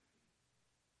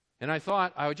 And I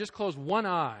thought I would just close one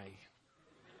eye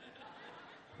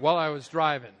while I was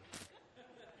driving.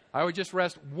 I would just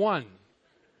rest one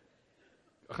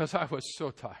because I was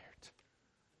so tired.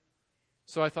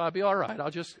 So I thought I'd be all right.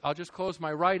 I'll just close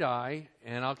my right eye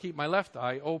and I'll keep my left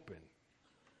eye open.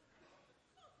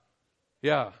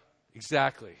 Yeah,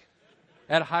 exactly.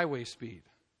 At highway speed.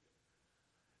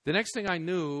 The next thing I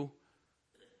knew,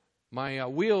 my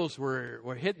wheels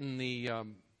were hitting the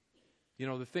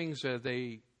things that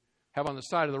they have on the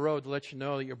side of the road to let you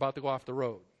know that you're about to go off the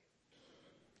road.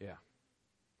 Yeah.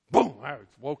 Boom! I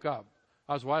woke up.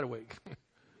 I was wide awake. I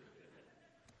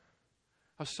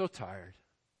was so tired.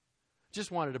 Just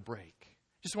wanted a break.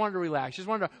 Just wanted to relax. Just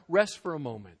wanted to rest for a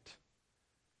moment.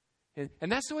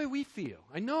 And that's the way we feel.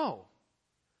 I know.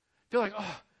 I feel like,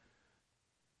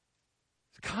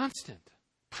 it's constant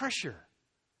pressure,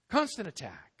 constant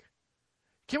attack.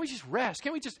 Can't we just rest?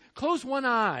 Can't we just close one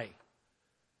eye?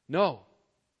 No,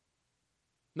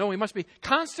 we must be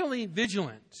constantly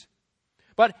vigilant.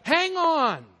 But hang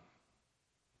on.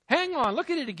 Hang on. Look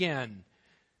at it again.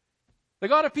 The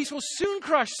God of peace will soon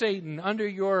crush Satan under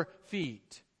your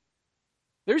feet.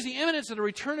 There's the imminence of the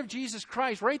return of Jesus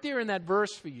Christ right there in that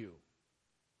verse for you.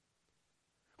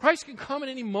 Christ can come at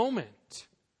any moment.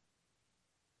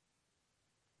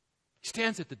 He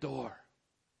stands at the door.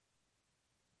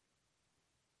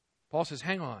 Paul says,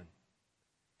 hang on.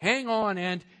 Hang on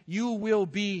and you will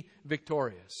be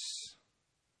victorious.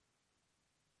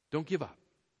 Don't give up.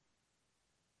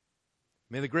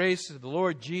 May the grace of the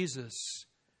Lord Jesus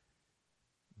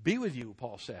be with you,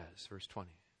 Paul says, verse 20.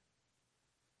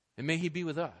 And may he be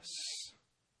with us.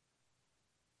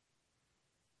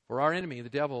 For our enemy, the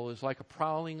devil, is like a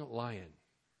prowling lion,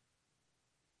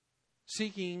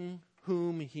 seeking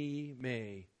whom he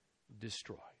may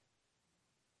destroy.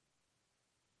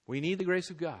 We need the grace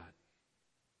of God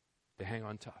to hang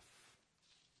on tough.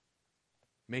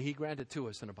 May he grant it to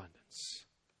us in abundance.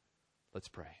 Let's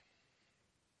pray.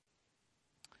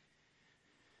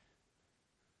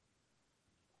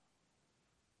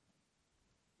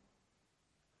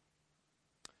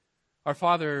 Our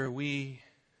Father, we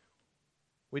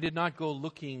did not go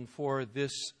looking for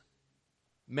this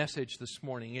message this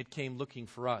morning. It came looking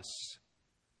for us.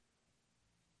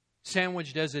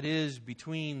 Sandwiched as it is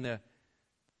between the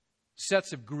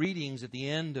sets of greetings at the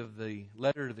end of the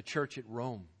letter to the church at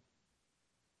Rome.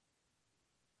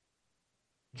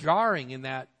 Jarring in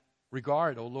that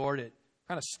regard, O Lord, it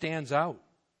kind of stands out.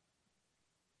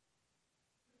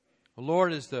 Oh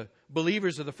Lord, as the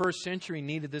believers of the first century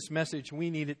needed this message, we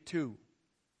need it too.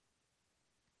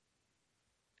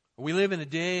 We live in a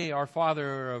day, our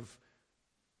Father, of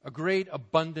a great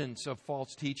abundance of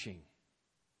false teaching.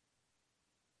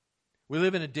 We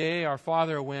live in a day, our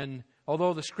Father, when,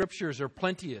 although the Scriptures are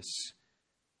plenteous,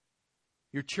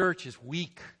 your church is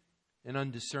weak and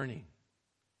undiscerning.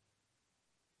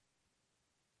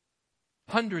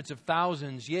 Hundreds of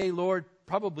thousands, yea, Lord,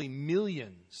 probably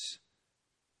millions,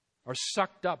 are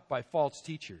sucked up by false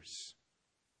teachers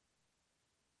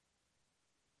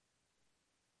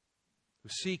who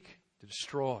seek to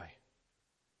destroy.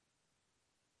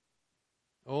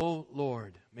 Oh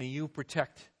Lord, may you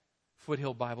protect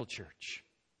Foothill Bible Church.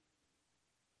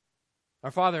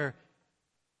 Our Father,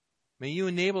 may you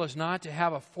enable us not to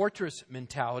have a fortress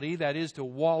mentality, that is, to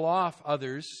wall off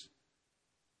others,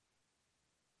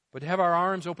 but to have our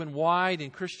arms open wide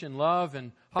in Christian love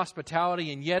and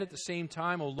hospitality, and yet at the same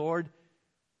time, O Lord,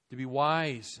 to be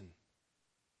wise and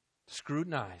to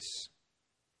scrutinize,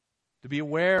 to be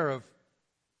aware of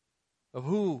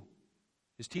who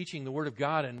is teaching the Word of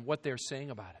God and what they're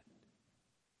saying about it.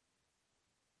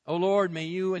 O Lord, may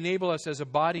you enable us as a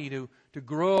body to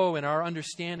grow in our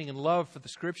understanding and love for the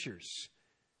Scriptures,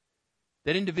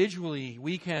 that individually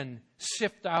we can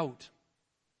sift out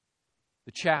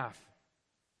the chaff,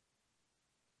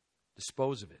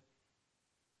 dispose of it.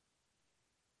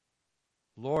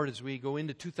 Lord, as we go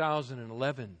into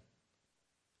 2011,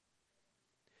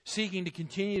 seeking to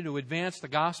continue to advance the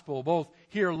gospel both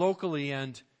here locally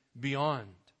and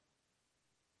beyond,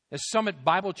 as Summit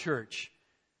Bible Church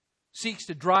seeks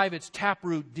to drive its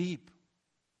taproot deep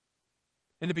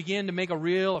and to begin to make a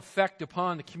real effect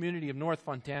upon the community of North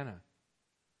Fontana.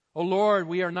 Oh Lord,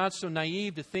 we are not so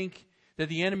naive to think that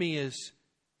the enemy is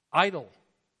idle,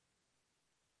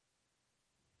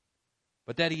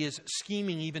 but that he is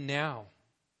scheming even now,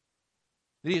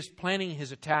 that he is planning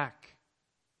his attack,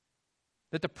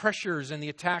 that the pressures and the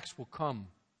attacks will come,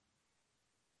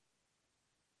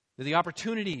 that the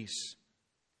opportunities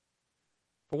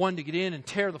for one to get in and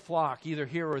tear the flock, either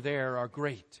here or there, are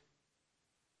great.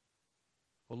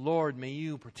 Well, Lord, may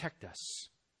you protect us.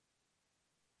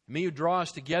 May you draw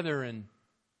us together, and,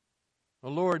 oh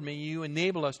Lord, may you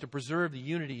enable us to preserve the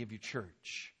unity of your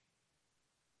church.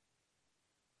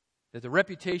 That the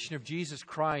reputation of Jesus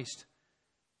Christ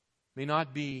may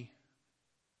not be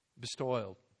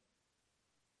bestowed.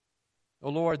 Oh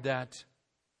Lord, that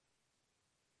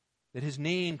his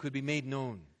name could be made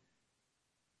known.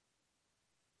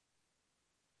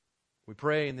 We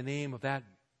pray in the name of that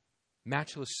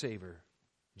matchless Savior,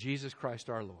 Jesus Christ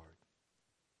our Lord.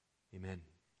 Amen.